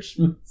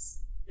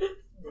infringements. Yeah.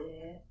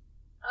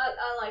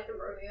 I like the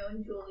Romeo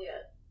and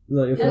Juliet. Is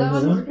that your Yeah, that favourite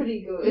one was one?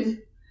 pretty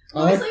good. I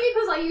like, Mostly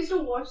because I used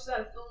to watch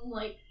that film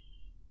like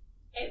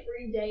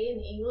every day in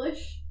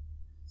English.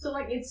 So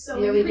like it's so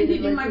Yeah, we did imprinted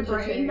in in my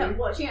literature brain too. that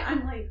watching it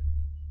I'm like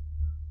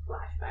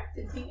flashback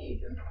to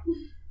teenager.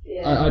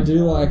 Yeah. I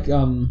do like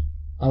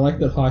I like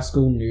that High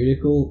School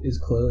Musical is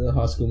clearly a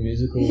High School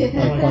Musical Yeah.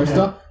 like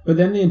poster, but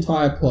then the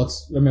entire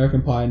plot's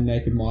American Pie and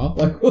Naked Mile.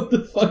 Like, what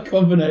the fuck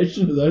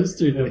combination of those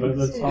two Yeah, but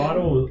things? the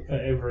title for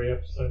every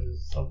episode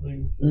is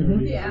something. that Mhm.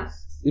 already Yeah.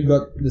 exists. You've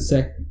got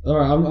the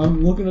Alright,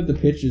 I'm looking at the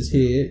pictures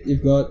here.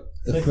 You've got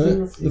Sex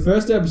and the City. the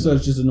first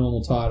episode's just a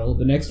normal title.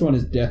 The next one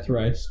is Death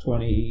Race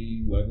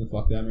 20, whatever the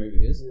fuck that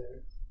movie is. Yeah.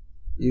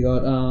 You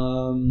got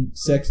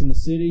Sex and the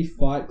City,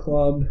 Fight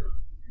Club,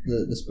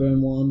 the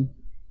sperm one,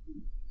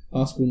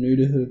 High School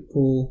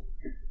Musical.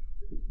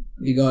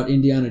 You got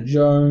Indiana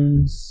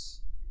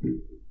Jones,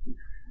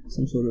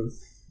 some sort of.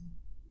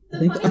 I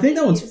think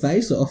that one's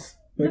Face Off.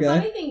 The Okay,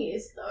 funny thing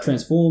is though,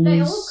 Transformers.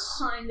 they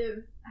all kind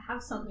of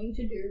have something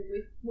to do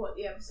with what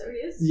the episode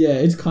is. Yeah,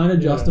 it's kind of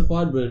Yeah.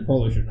 justified, but it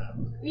probably shouldn't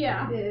happen.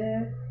 Yeah.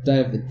 Yeah. Day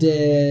of the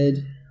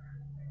Dead.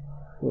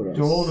 What else?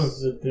 Dawn of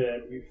the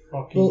Dead, you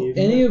fucking Well, idiot.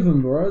 any of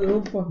them, bro. They're all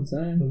the fucking The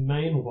same.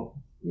 main one.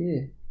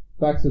 Yeah.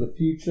 Back to the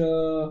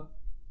Future.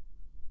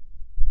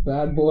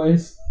 Bad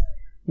Boys.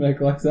 Make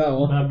likes that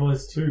one. Bad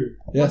Boys 2.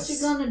 Yes. What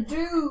you gonna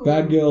do?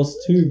 Bad Girls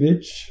 2,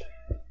 bitch.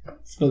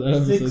 That's what that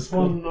episode's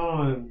called.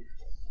 619.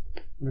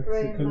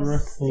 Rey Mexican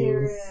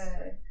Wrestlers.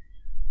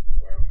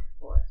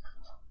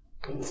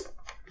 Mysterio.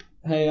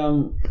 Hey,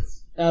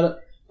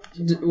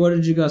 what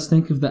did you guys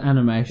think of the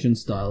animation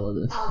style of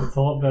this? It's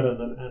a lot better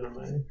than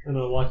anime, and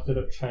I like that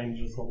it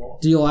changes a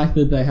lot. Do you like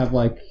that they have,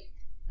 like,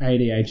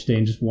 ADHD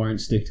and just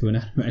won't stick to an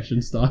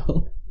animation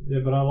style? Yeah,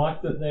 but I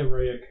like that they're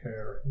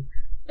reoccurring.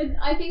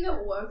 I think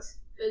it works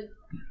for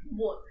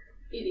what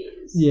it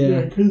is.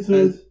 Yeah. because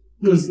there's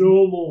the 'cause-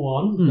 normal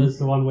one. Hmm. There's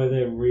the one where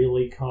they're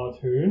really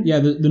cartoon. Yeah,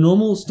 the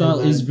normal style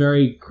And then- is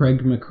very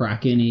Craig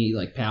McCracken-y,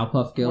 like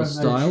Powerpuff When Girls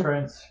they style.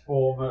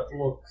 transform, it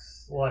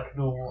looks like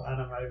normal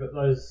anime, but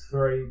those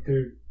three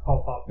do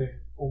pop up in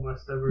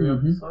almost every Mhm.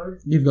 episode.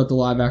 You've got the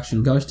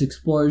live-action ghost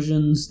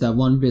explosions, that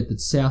one bit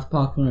that's South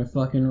Park for no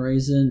fucking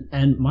reason,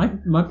 and my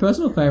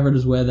personal favourite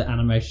is where the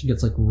animation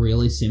gets, like,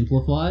 really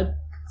simplified.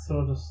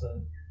 So I just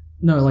said.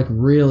 No, like,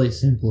 really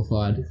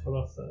simplified. That's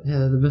what I said. Yeah,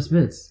 they're the best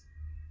bits.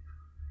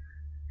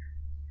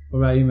 What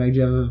about you, Meg? Do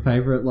you have a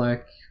favourite,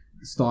 like,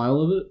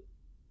 style of it?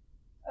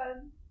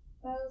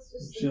 That was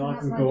just She looking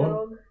likes at my God?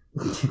 dog.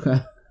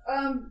 Okay.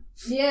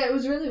 Yeah, it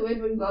was really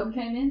weird when God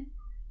came in.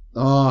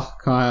 Oh,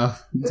 Kaya,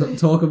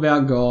 talk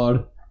about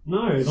God.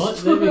 No, let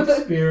them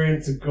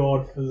experience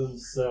God for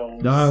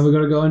themselves. No, we got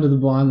to go into the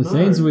behind the No.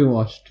 scenes we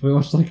watched. We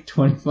watched like a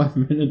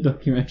 25-minute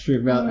documentary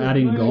about No,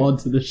 adding no. God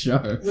to the show.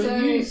 No,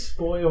 you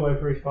spoil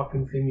every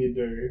fucking thing you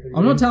do.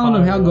 I'm not telling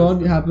them how God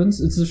happens.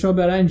 happens. It's a show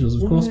about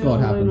angels. Of course God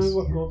They happens. know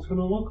what God's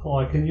gonna look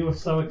like, and you were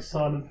so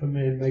excited for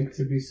me and Meg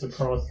to be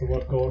surprised at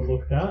what God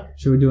looked at.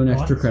 Should we do an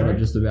extra What? credit Sorry?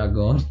 just about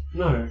God?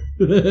 No.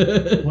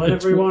 Let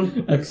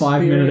everyone a 5-minute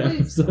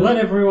experience- episode. Let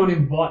everyone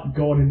invite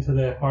God into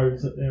their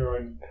homes at their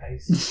own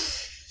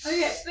pace.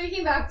 Okay,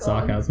 speaking about God,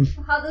 Sarcasm.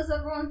 how does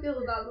everyone feel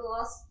about the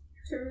last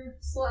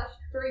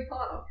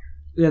 2/3-parter?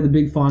 Yeah, the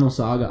big final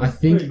saga. I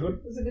think Pretty good.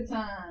 It was a good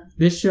time.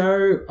 this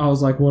show, I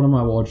was like, what am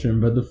I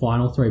watching? But the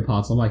final 3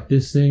 parts, I'm like,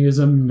 this thing is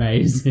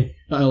amazing.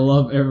 I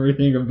love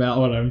everything about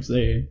what I'm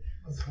seeing.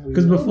 That's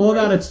Because weird. before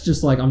that, it's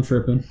just like, I'm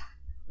tripping.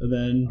 And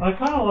then, I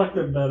kind of liked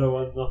it better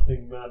when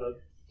nothing mattered.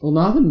 well,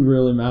 nothing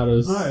really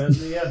matters. No, at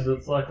the end,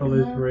 it's like all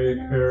these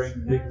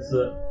reoccurring things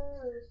that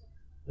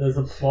there's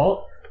a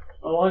plot.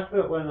 I liked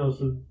it when there was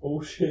some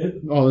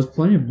bullshit. Oh, there's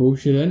plenty of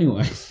bullshit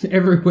anyway.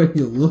 Everywhere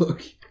you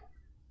look.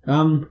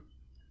 How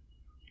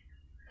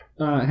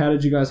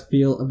did you guys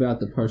feel about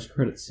the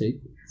post-credit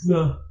sequence?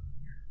 No.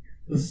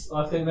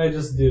 I think they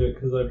just did it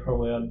because they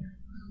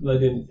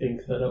didn't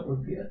think that it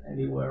would get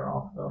anywhere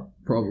after.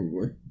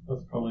 Probably.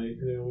 That's probably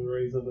the only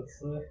reason it's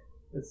there.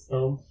 It's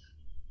dumb.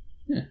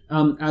 Yeah.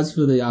 As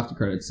for the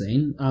after-credit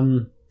scene,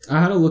 I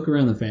had a look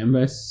around the fan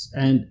base,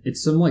 and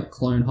it's some, like,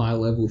 clone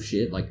high-level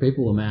shit. Like,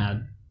 people are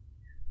mad.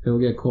 People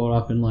get caught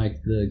up in,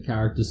 like, the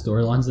character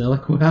storylines. They're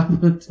like, what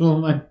happened to all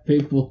my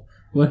people?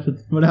 What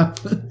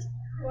happened?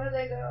 Where did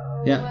they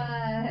go? Yeah.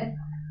 Why?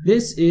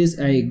 This is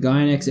a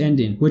Gynex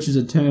ending, which is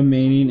a term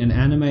meaning an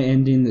anime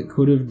ending that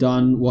could have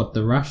done what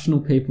the rational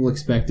people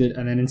expected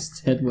and then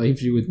instead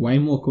leaves you with way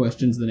more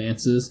questions than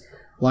answers,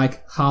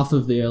 like half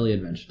of the early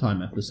Adventure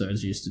Time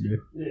episodes used to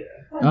do. Yeah.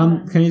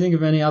 Can you think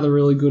of any other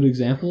really good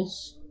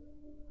examples?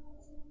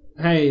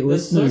 Hey,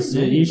 There's listeners,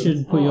 so many, you but should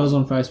it's put yours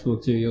hard. on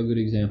Facebook too, your good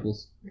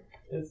examples.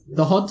 It's-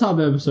 The hot tub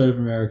episode of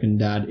American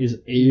Dad is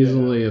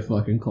easily a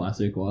fucking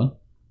classic one.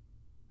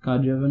 Kai,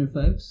 do you have any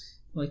faves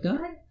like that?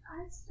 I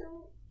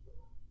still...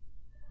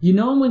 You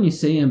know him when you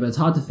see him, but it's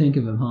hard to think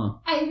of him, huh?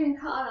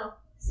 Agent Carter,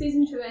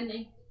 season 2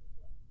 ending.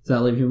 Does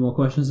that leave you more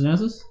questions than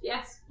answers?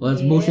 Yes. Well,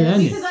 that's Yes. bullshit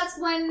ending. Because that's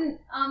when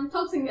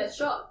Thompson gets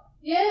shot.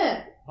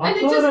 Yeah. And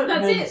it thought just,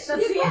 that's meant- it.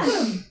 That's the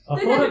end. I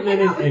They thought never it meant came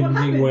an out with what ending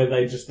happened. where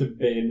they just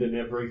abandon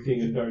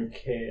everything and don't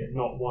care,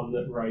 not one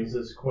that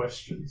raises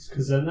questions.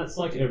 Because then that's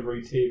like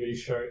every TV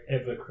show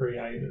ever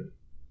created.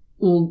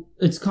 Well,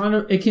 it's kind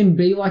of, it can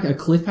be like a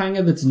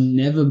cliffhanger that's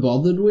never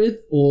bothered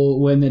with, or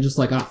when they're just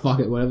like, fuck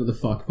it, whatever the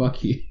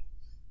fuck you.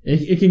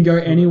 It can go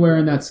anywhere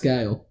in that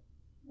scale.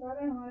 I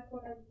don't like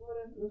whatever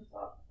the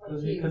fuck.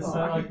 Because you could say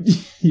like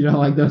You don't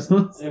like those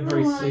ones?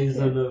 every I like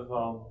season of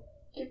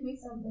Give me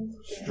something to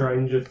do.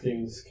 Stranger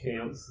Things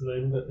counts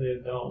then, but they're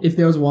dumb. If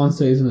there was one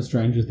season of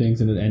Stranger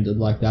Things and it ended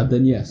like that,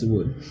 then yes, it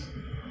would.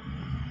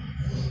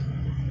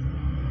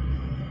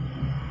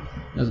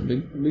 That's a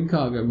big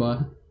car go by.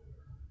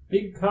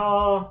 Big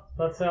Car,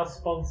 that's our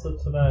sponsor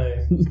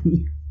today.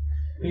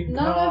 Big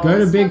None Car. of Go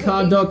to us have a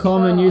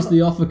bigcar.com and big use car.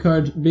 the offer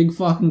code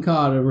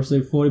BIGFUCKINGCAR to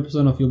receive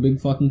 40% off your big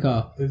fucking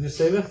car. Did you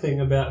see the thing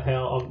about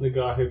how the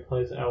guy who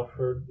plays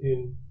Alfred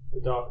in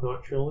the Dark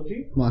Knight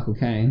trilogy? Michael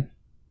Caine.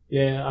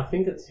 Yeah, I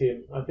think it's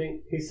him. I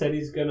think he said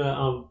he's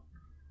gonna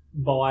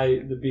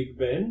buy the Big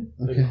Ben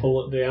Okay. and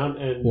pull it down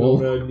and Whoa.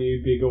 build a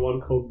new bigger one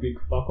called Big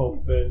Fuck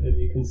Off Ben, and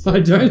you can see I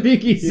don't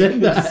think he you said can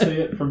that. see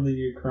it from the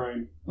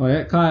Ukraine. Oh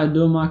yeah, Kaya,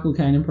 do a Michael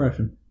Caine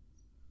impression.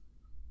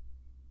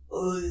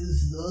 Oh,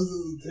 it's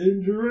a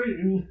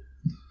tangerine.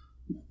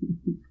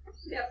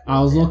 Yep.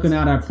 I was looking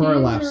at our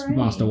prolapse, Tangerine.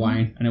 Master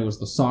Wayne, and it was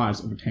the size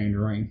of a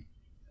tangerine.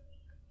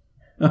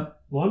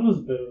 Mine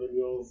was better than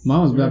yours.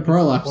 Mine was about You're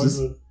a prolapses.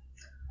 disappointment.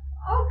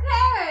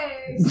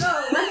 Okay, so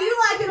whether you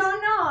like it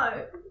or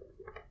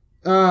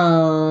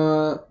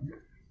not.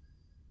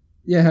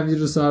 Yeah, have you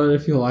decided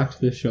if you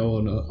liked this show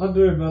or not? I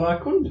do, but I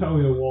couldn't tell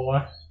you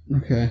why.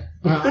 Okay.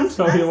 I couldn't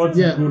tell you what's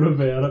Yeah. good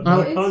about it,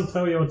 but I I- can't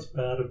tell you what's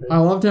bad about it. I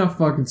loved how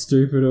fucking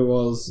stupid it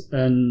was,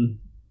 and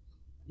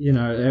you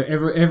know,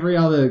 every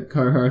other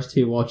co-host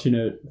here watching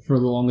it for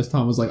the longest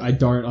time was like, I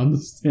don't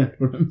understand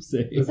what I'm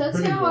seeing. It's That's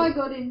pretty how good. I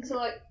got into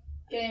like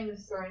Game of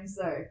Thrones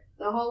though.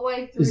 The whole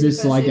way through. Is this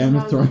the first like season,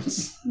 Game I of was like,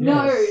 Thrones?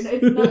 No, Yes.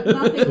 it's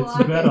nothing It's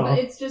like better. it. But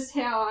it's just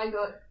how I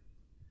got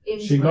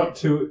into She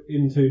got it.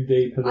 in too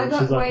deep, and I then got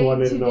she's like, way "What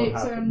too did not deep,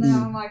 so happen?"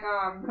 now I'm like,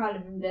 oh, I'm kind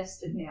of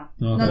invested now.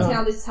 Okay. And that's Yeah.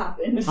 how this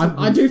happened.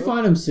 I do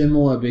find them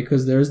similar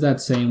because there is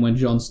that scene when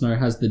Jon Snow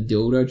has the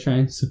dildo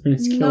chainsaw and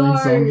he's killing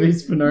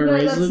zombies for no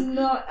that's reason.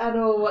 not at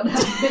all what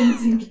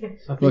happens in Game.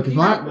 I think Look, he if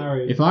got I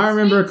married. if I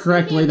remember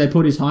correctly, they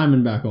put his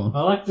hymen back on.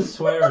 I like the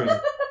swearing.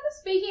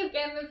 Speaking of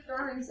Game of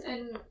Thrones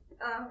and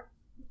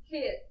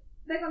Kit,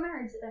 They got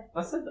married today.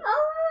 I said that.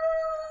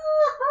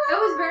 It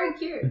was very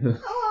cute.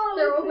 Oh,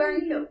 They're all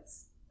wearing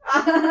kilts.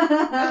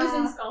 I was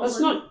in Scotland. That's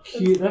not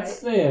cute. That's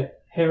their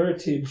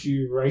heritage,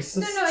 you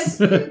racist. No, it's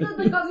cute that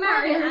they got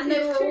married and they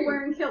were all True.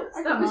 wearing kilts.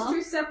 That was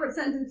two separate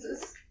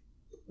sentences.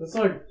 It's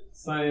like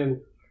saying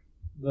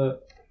that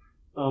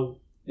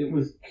it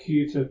was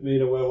cute of me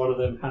to wear one of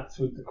them hats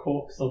with the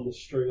corks on the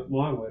string at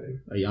my wedding.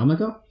 A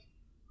yarmulke?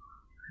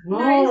 No,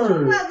 he's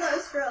talking No! about the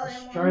Australian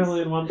ones.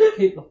 Australian one to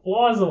keep the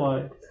flies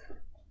away.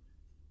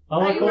 I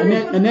like you all wearing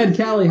the, A Ned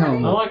Kelly I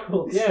helmet. like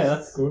all, yeah,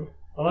 that's good.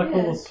 I like all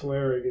Yeah. the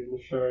swearing in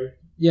the show.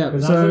 Yeah,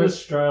 Because as an so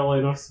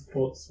Australian, I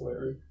support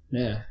swearing.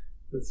 yeah.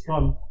 It's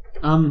fun.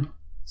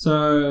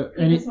 So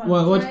This one,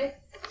 what right?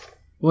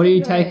 do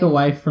you take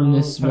away from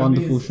this Toby's-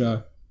 wonderful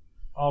show?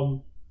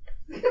 I'll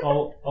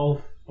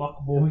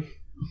fuck boy.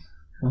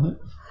 What?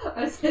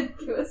 I said,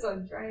 give us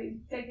one, Trey.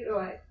 Take it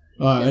away.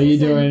 Oh, are This you is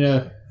doing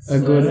a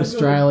good Swear.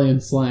 Australian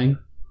slang?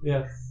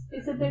 Yes. He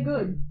said they're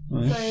good.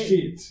 Oh, So,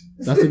 Shit.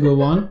 that's a good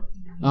one.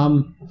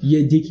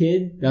 You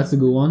dickhead. That's a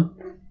good one.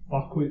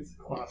 Fuckwit's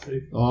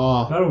classic.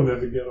 Oh, That'll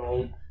never get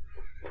old.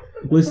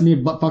 listen here,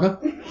 butt fucker.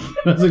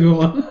 That's a good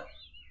one.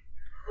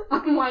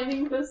 I'm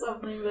waiting for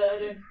something, but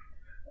I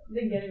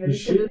didn't get anybody You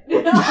should.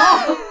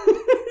 to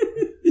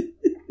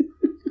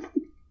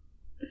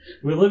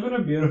We live in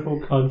a beautiful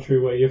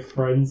country where your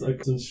friends are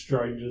and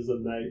strangers are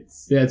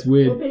mates. Yeah, it's Or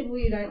weird. people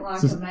you don't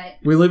like Just- are mate.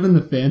 We live in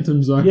the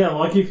phantom zone. Yeah,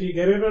 like if you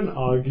get in an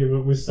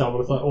argument with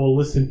someone, it's like, oh,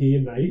 listen here,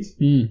 mate.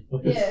 Hmm.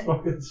 Like, Yeah. it's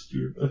fucking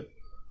stupid.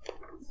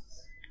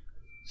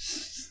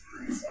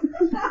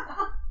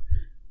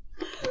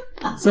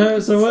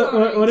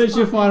 So what is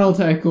your final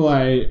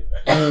takeaway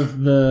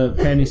of the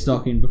Panty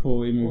Stocking before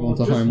we move on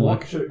to just homework?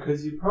 watch it,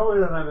 because you probably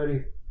don't have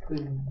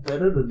anything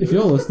better to do. If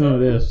you're listening to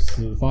this,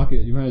 fuck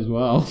it, you may as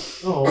well.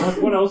 Oh,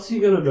 like, what else are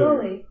you gonna do?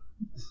 Surely.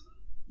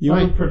 You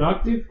Something ain't.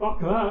 productive?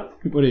 Fuck that.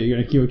 What are you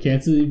gonna cure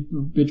cancer, you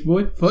bitch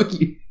boy? Fuck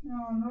you.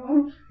 Oh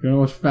no. You gonna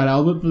watch Fat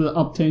Albert for the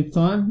upteenth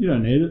time? You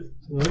don't need it.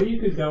 Well, you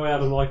could go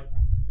out and, like,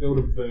 build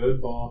a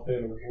bird bath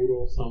out of wood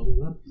or something.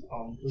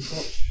 That's just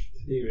watch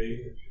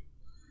TV.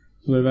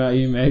 What about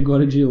you, Meg? What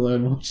did you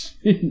learn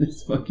watching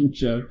this fucking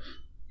show?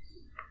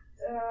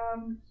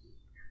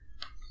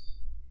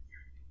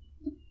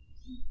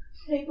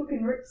 People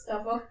can rip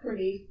stuff off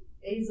pretty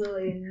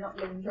easily and not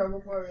get in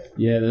trouble for it.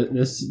 Yeah,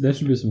 there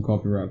should be some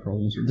copyright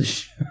problems with this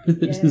show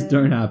that Yeah. just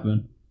don't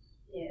happen.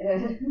 Yeah.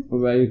 What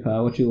about you,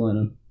 Kyle? What you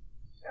learning?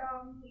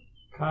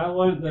 Kyle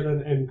learned that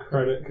an end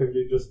credit can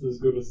be just as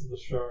good as the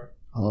show.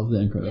 I love the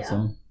end credit Yeah.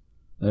 song.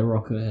 They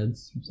rock their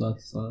heads from side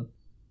to side.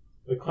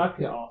 The clap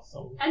your ass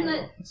song. And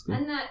that That's good.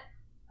 and that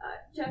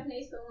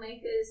Japanese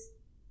filmmakers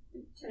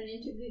turn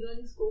into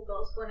giggling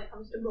schoolgirls when it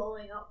comes to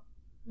blowing up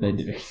They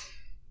do. monsters.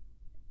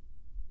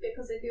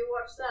 Because if you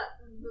watch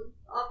that,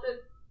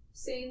 after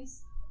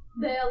scenes,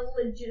 they're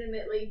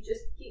legitimately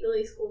just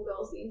giggly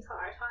schoolgirls the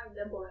entire time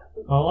they're blowing up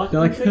the I like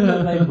They're the like, thing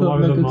that they blow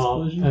like them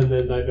up explosion. and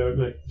then they don't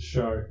make the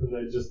show and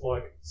they just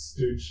like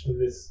stooge to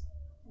this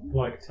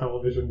like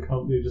television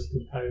company just to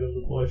pay them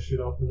to blow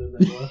shit up and then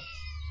they left.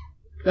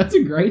 That's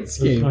a great There's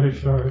scheme. no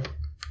show.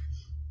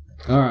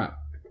 Alright.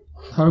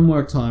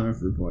 Homework time,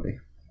 everybody.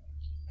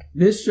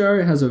 This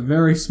show has a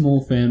very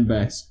small fan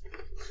base.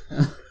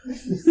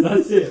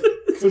 That's it.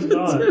 Good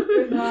night.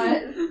 Good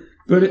night.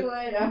 But See it, you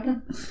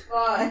later.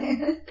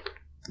 Bye.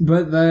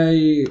 but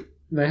they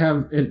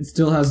have, it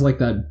still has like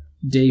that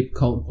deep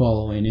cult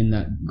following in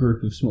that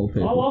group of small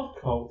people. I love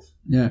cult.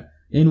 Yeah.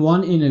 In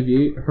one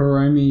interview,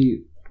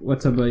 Hiromi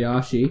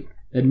Watabayashi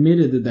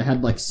admitted that they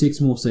had like 6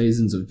 more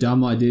seasons of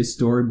dumb ideas,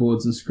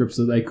 storyboards, and scripts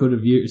that they could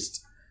have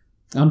used.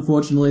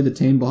 Unfortunately, the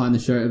team behind the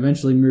show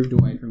eventually moved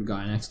away from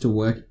Gainax to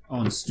work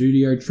on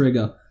Studio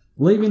Trigger,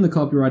 leaving the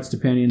copyrights to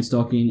Panty and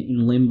Stocking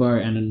in limbo,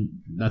 and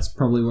that's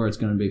probably where it's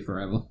going to be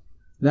forever.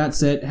 That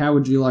said, how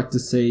would you like to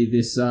see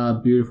this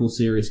beautiful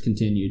series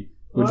continued?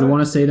 Would you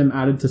want to see them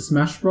added to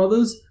Smash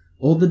Brothers?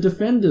 Or The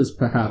Defenders,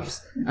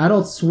 perhaps?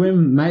 Adult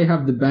Swim may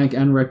have the bank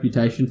and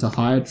reputation to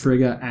hire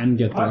Trigger and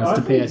get the rest I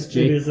to think PSG.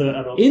 it is an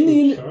adult In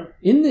the show.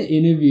 in the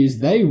interviews,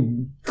 they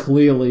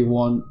clearly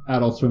want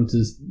Adult Swim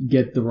to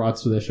get the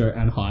rights for their show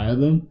and hire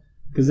them.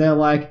 Because they're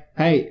like,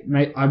 hey,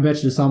 mate, I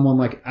bet you someone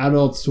like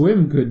Adult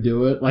Swim could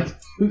do it. Like,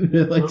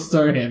 they're like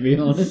so heavy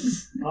on it.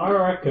 I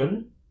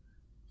reckon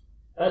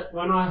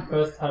when I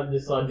first had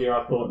this idea,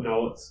 I thought,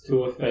 no, it's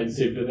too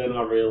offensive, but then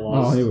I Oh,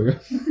 realised here we go.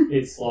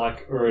 it's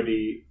like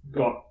already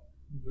got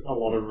a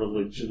lot of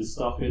religion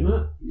stuff in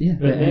it. Yeah,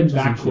 But then angels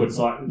and backwards,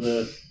 shit. like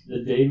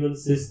the demon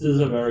sisters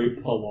are very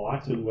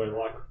polite and wear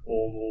like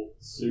formal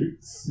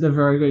suits. They're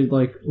very good,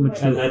 like, And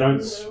mature they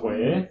don't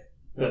swear,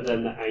 but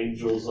then the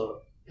angels are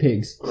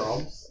pigs.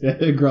 grubs. Yeah,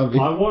 they're grubby.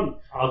 I want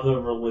other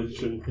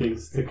religion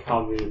things to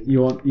come in.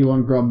 You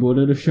want Grub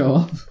Buddha to show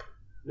up?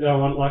 Yeah, I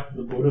want like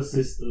the Buddha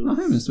sisters. Oh,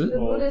 hey, Miss Smith. The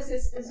Or Buddha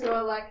sisters who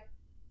are like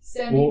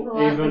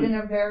semi-polite Or but in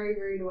a very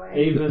rude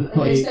way. even,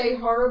 And they say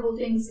horrible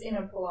things in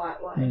a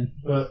polite way. Yeah.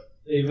 but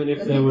even if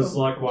But there was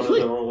people- like one of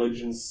the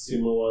religions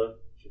similar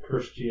to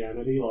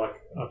Christianity, like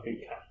I think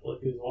Catholic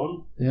is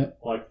one. Yeah.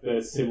 Like they're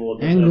somewhere similar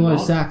that they're not.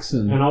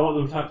 Anglo-Saxon. And I want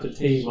them to have to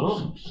team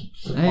up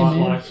to Hey, fight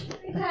man. like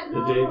We don't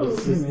the Demon know.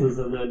 Sisters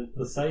and then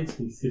the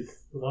Satan Sisters.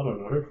 I don't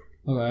know.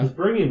 Okay. Just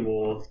bring in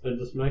more and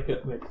just make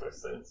it make no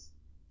sense.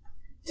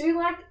 Do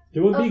like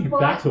Do a big fight-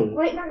 battle.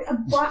 Wait, no,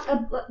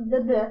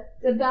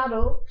 the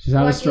battle. She's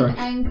had a like stroke. in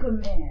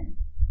Anchorman.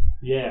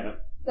 Yeah.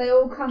 They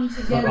all come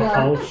together. The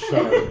whole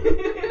show.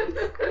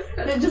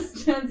 And it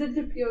just turns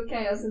into pure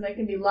chaos and they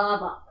can be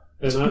lava.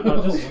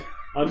 And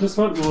I just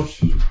want more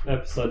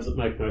episodes that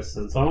make no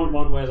sense. I want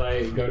one where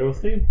they go to a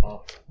theme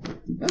park.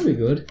 That'd be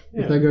good.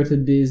 Yeah. If they go to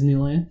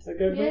Disneyland. They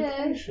go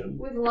Yeah. vacation.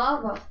 With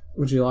lava.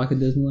 Would you like a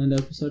Disneyland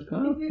episode,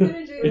 Kyle? If you're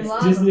gonna do It's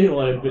lava.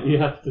 Disneyland, but you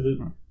have to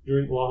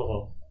drink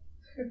lava.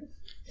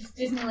 It's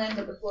Disneyland,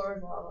 but the floor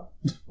is lava.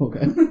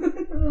 Okay.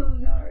 Oh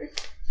no.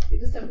 You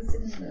just have to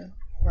sit in the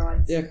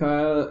rides. Yeah,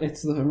 Kyle,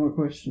 it's the homework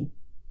question.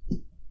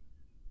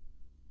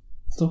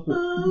 Stop it.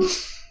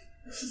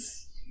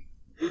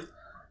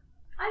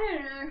 I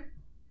don't know.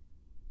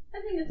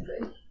 I think it's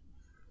good.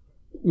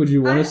 Would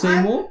you want I- to see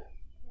I- more?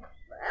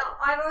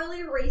 I've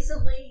only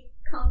recently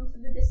come to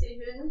the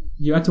decision.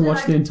 You had to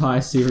watch I- the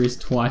entire series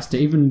twice to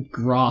even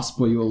grasp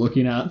what you were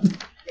looking at.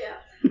 Yeah.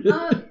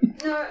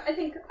 No, I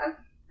think I've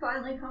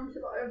finally come to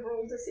the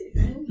overall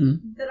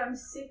decision that I'm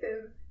sick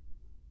of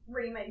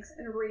remakes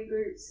and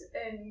reboots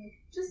and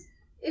just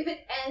if it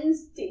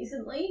ends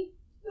decently,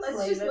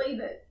 let's just leave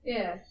it.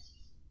 Yeah.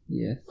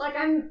 Yeah. Like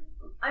I'm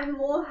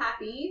more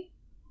happy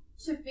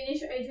to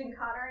finish Agent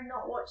Carter and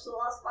not watch the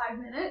last 5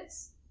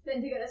 minutes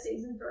than to get a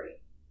season 3.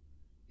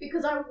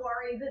 Because I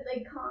worry that they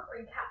can't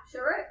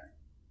recapture it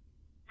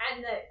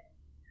and that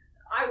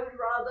I would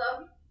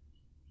rather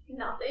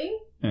nothing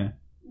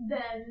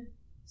than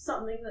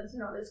something that's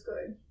not as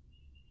good.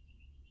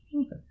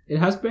 It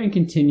has been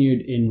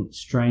continued in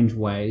strange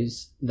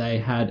ways. They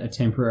had a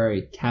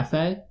temporary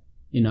cafe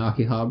in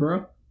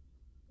Akihabara.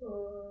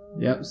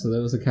 Yep, so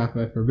there was a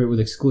cafe for a bit with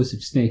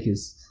exclusive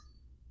sneakers.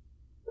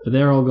 But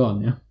they're all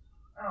gone now.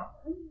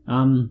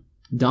 Oh.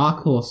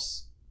 Dark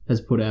Horse has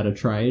put out a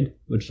trade,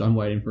 which I'm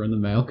waiting for in the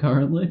mail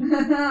currently.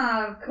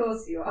 Of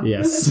course you are.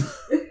 Yes.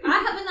 I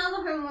have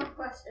another homework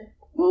question.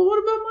 Well, what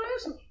about my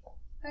answer?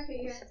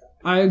 Okay, you answer.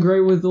 I agree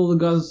with all the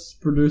guys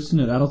producing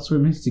it. Adult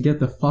Swim needs to get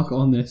the fuck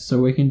on this so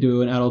we can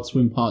do an Adult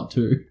Swim Part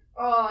 2.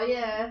 Oh,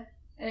 yeah.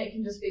 And it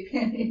can just be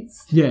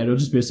panties. Yeah, it'll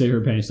just be a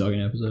secret Panty and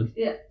Stocking episode.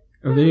 Yeah.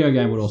 A video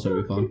game would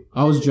also be fun.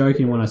 I was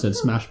joking when I said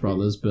Smash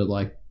Brothers, but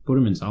like, put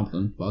them in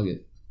something. Fuck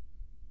it.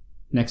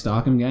 Next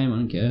Arkham game, I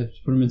don't care.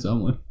 Just put them in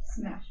somewhere.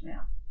 Smash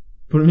Mouth.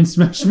 Put them in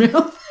Smash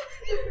Mouth.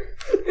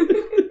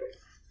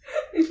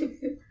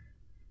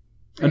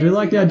 I do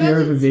like the idea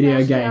of a video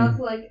Smash game. Mouth,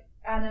 like,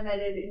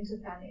 animated into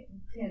Panty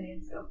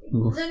and Stocking.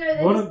 Oof. No,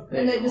 they What just, a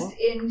And they're just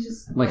in,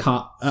 just Like,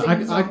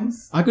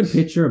 sing-songs. I could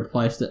picture a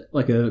place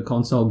like a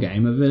console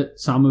game of it.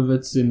 Some of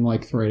it's in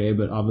like 3D,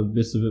 but other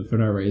bits of it for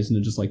no reason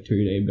are just like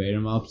 2D beat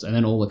 'em ups, and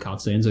then all the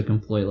cutscenes are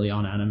completely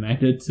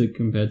unanimated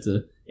compared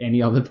to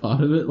any other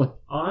part of it. Like,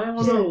 I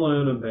want to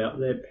learn about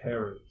their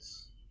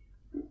parents.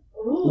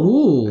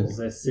 ooh, Because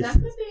they're That sisters.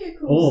 could be a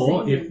cool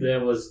Or season. if there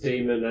was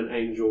demon and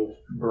angel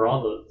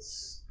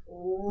brothers.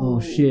 oh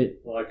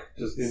shit! Like,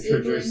 just Siblings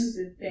introduce...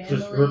 and family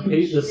Just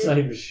repeat and the shit.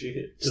 same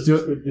shit.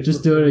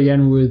 Just do it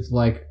again with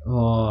like,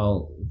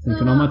 oh,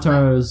 thinking on my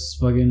toes,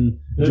 fucking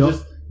No,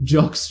 just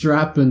jock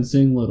strap and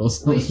singlet or We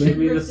something. should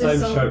be the rip this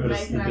same up show, and but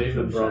make it's an the actual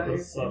Demon show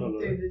Brothers. I and don't know.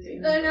 do the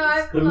Demon no,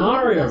 I've The come up with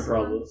Mario the best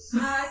Brothers.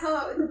 one. I come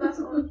up with the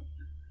best one.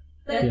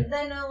 They, Yeah.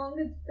 they no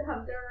longer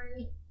have their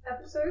own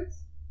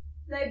episodes.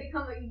 They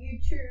become a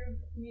YouTube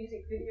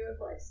music video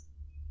place.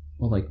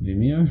 Or like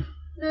Vimeo.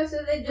 No, so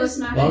they For just,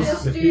 Smash they Mouth.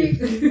 just do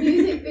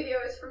music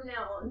videos from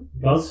now on.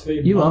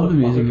 BuzzFeed. You love the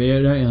music motherfucker.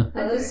 video, don't you?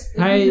 Those-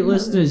 Hey,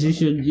 listeners, you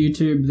should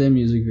YouTube their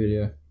music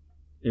video.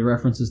 It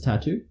references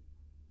Tattoo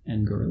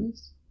and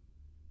Gorillaz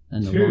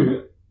and Nirvana.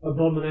 Two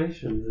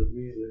abominations of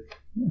music.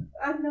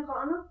 And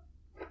Nirvana.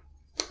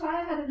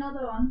 I had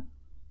another one.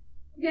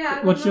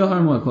 Yeah. What's your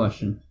Nirvana. homework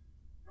question?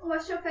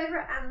 What's your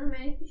favorite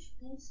animation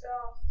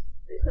style?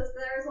 Because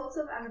there is lots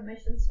of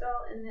animation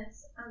style in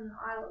this, and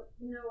I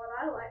know what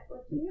I like.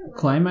 What do you like?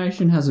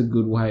 Claymation has a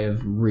good way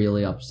of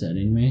really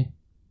upsetting me.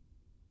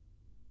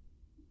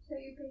 So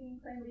you're picking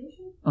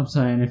claymation? I'm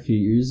saying if you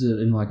use it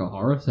in like a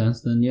horror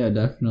sense, then yeah,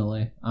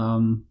 definitely.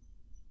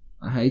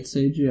 I hate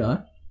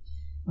CGI.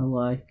 I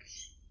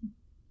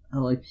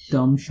like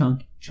dumb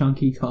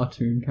chunky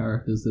cartoon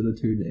characters that are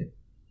 2D.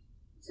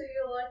 So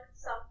you like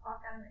South Park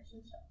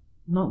animation style?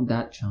 Not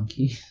that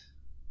chunky.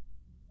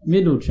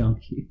 Middle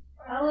chunky.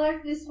 I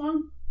like this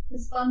one.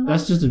 It's Fun Bun.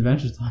 That's just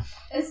Adventure Time.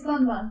 It's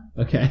Fun Bun.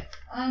 Okay.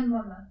 I'm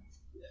Fun Bun.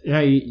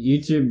 Yeah,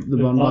 YouTube the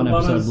Bon Bon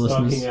episode,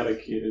 listeners. Stocking out a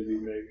kid would be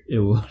big. It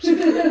would.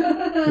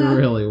 It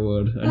really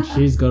would. And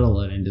she's got a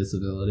learning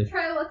disability.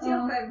 Trey, what's your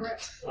Oh.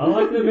 favorite? I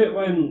like the bit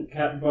when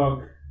Catbug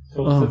talks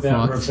Oh,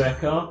 about fuck.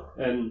 Rebecca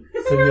and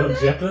Senor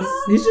Jeffers.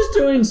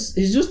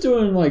 He's just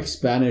doing like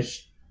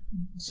Spanish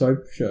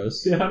soap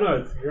shows. Yeah, I know,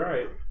 it's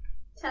great.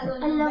 Tell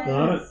them I love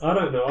No, I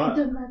don't know. I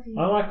don't love you.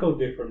 I like all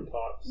different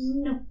types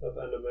No. of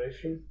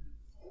animation.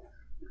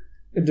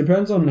 It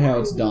depends on how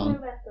it's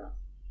done.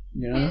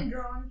 You know? Hand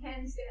drawn,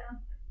 hands down.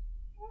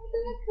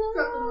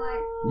 Drop the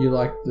mic. You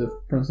like the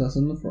Princess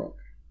and the Frog?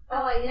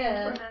 Oh,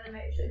 yeah. From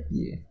animation.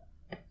 Yeah.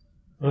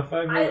 My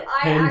favourite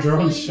I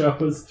hand-drawn actually- show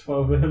is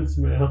 12 Ounce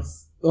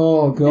Mouse.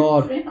 Oh,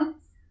 God.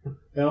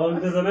 How long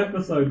does an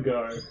episode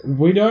go?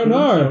 We don't Good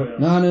show, know. yeah.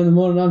 9 in the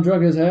morning, I'm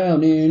drunk as hell.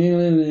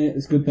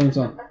 It's a good theme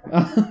song.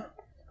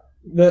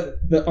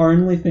 The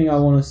only thing I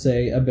want to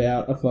say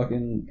about a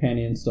fucking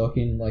Panty and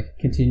Stocking like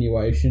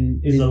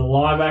continuation Is a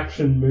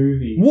live-action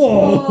movie.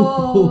 whoa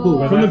Whoa. from the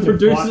Where they have to fight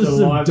producers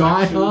the of live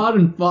Die action. Hard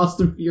and Fast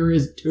and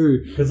Furious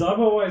 2. Because I've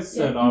always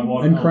said I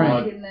want And a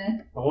Crank. live, In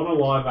there. I want a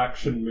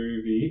live-action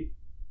movie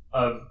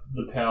of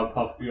the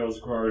Powerpuff Girls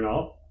grown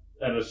up,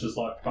 and it's just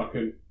like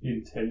fucking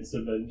intense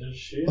Avengers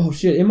shit. Oh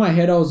shit! In my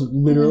head, I was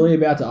literally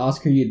about to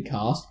ask who you'd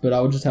cast, but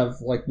I would just have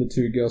like the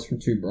two girls from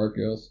Two Broke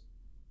Girls.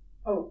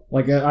 Oh.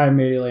 Like I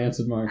immediately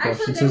answered my own Actually,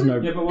 question. they There's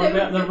would- no. Yeah, but what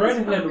about the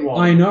redhead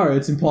one? I know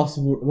it's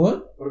impossible.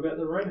 What? What about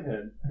the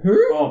redhead? Who?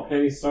 Oh,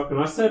 Penny Stocking.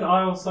 I said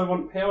I also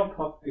want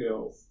Powerpuff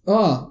Girls.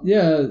 Oh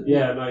yeah.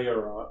 Yeah, no,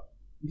 you're right.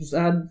 Just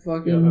add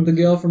fucking Yeah, the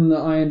girl from the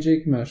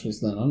ING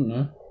commercials. Then I don't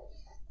know.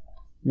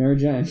 Mary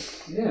Jane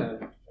Yeah.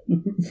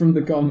 from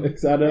the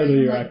comics. Add her to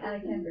your Like act. Anna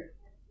Kendrick.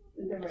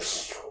 With the red hair.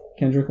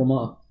 Kendrick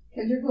Lamar.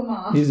 Kendrick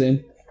Lamar. He's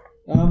in.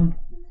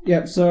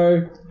 Yep.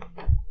 So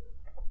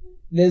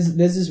there's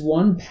this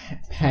one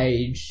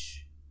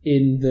page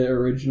in the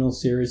original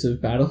series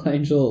of Battle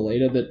Angel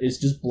Alita that is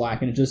just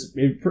black, and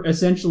it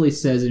essentially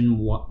says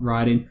in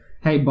writing,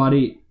 "Hey,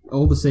 buddy,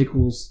 all the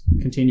sequels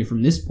continue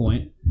from this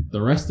point.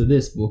 The rest of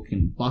this book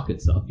can fuck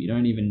itself. You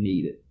don't even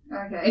need it."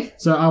 Okay.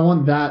 So I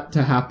want that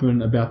to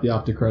happen about the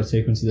after credit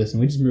sequence of this,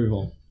 and we just move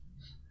on.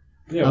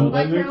 Yeah, well,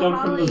 Like they moved how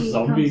on from the Harley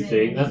zombie comes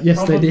thing. in. That's Yes,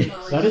 they probably, did.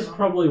 That is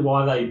probably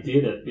why they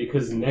did it,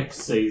 because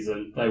next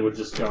season they would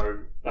just go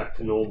back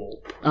to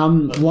normal.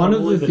 That's One of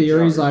probably the the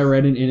theories joke. I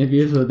read in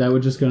interviews were they were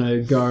just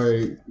going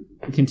to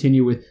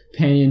continue with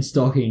Panty and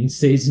Stocking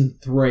season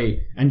 3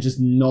 and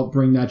just not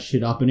bring that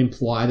shit up and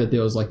imply that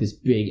there was like this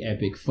big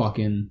epic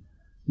fucking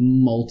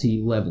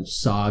multi-level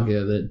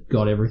saga that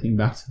got everything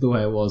back to the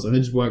way it was, and they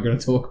just weren't going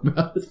to talk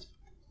about it.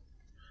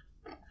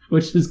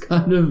 Which is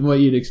kind of what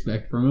you'd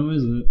expect from them,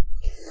 isn't it?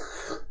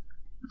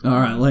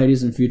 Alright,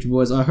 ladies and future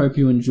boys, I hope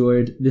you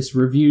enjoyed this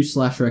review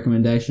 /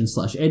 recommendation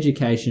 /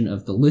 education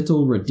of the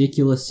little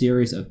ridiculous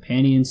series of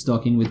Panty and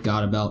Stocking with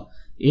Garterbelt.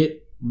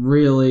 It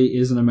really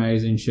is an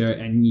amazing show,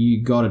 and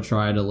you gotta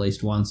try it at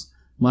least once.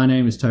 My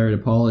name is Terry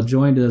DePola,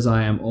 joined as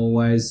I am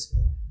always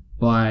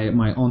by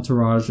my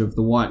entourage of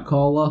the white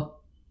collar.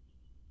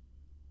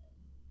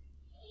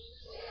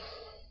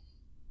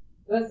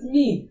 That's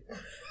me.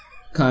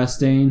 Kaya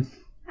Steen,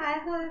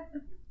 Hi.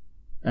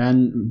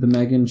 and the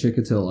Megan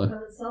Chikatilo.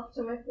 Well, it's off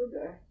to where we'll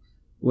go.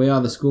 We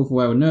are the School for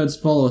Wayward Nerds.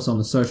 Follow us on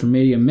the social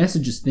media,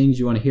 message us things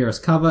you want to hear us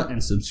cover,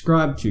 and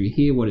subscribe to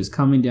hear what is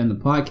coming down the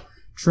pike.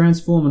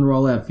 Transform and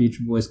roll out,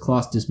 Future Boys.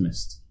 Class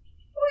dismissed.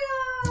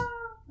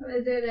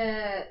 We did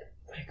it.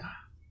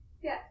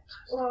 Yeah.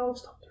 Well.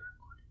 Stop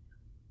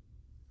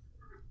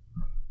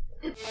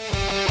the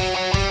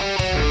recording.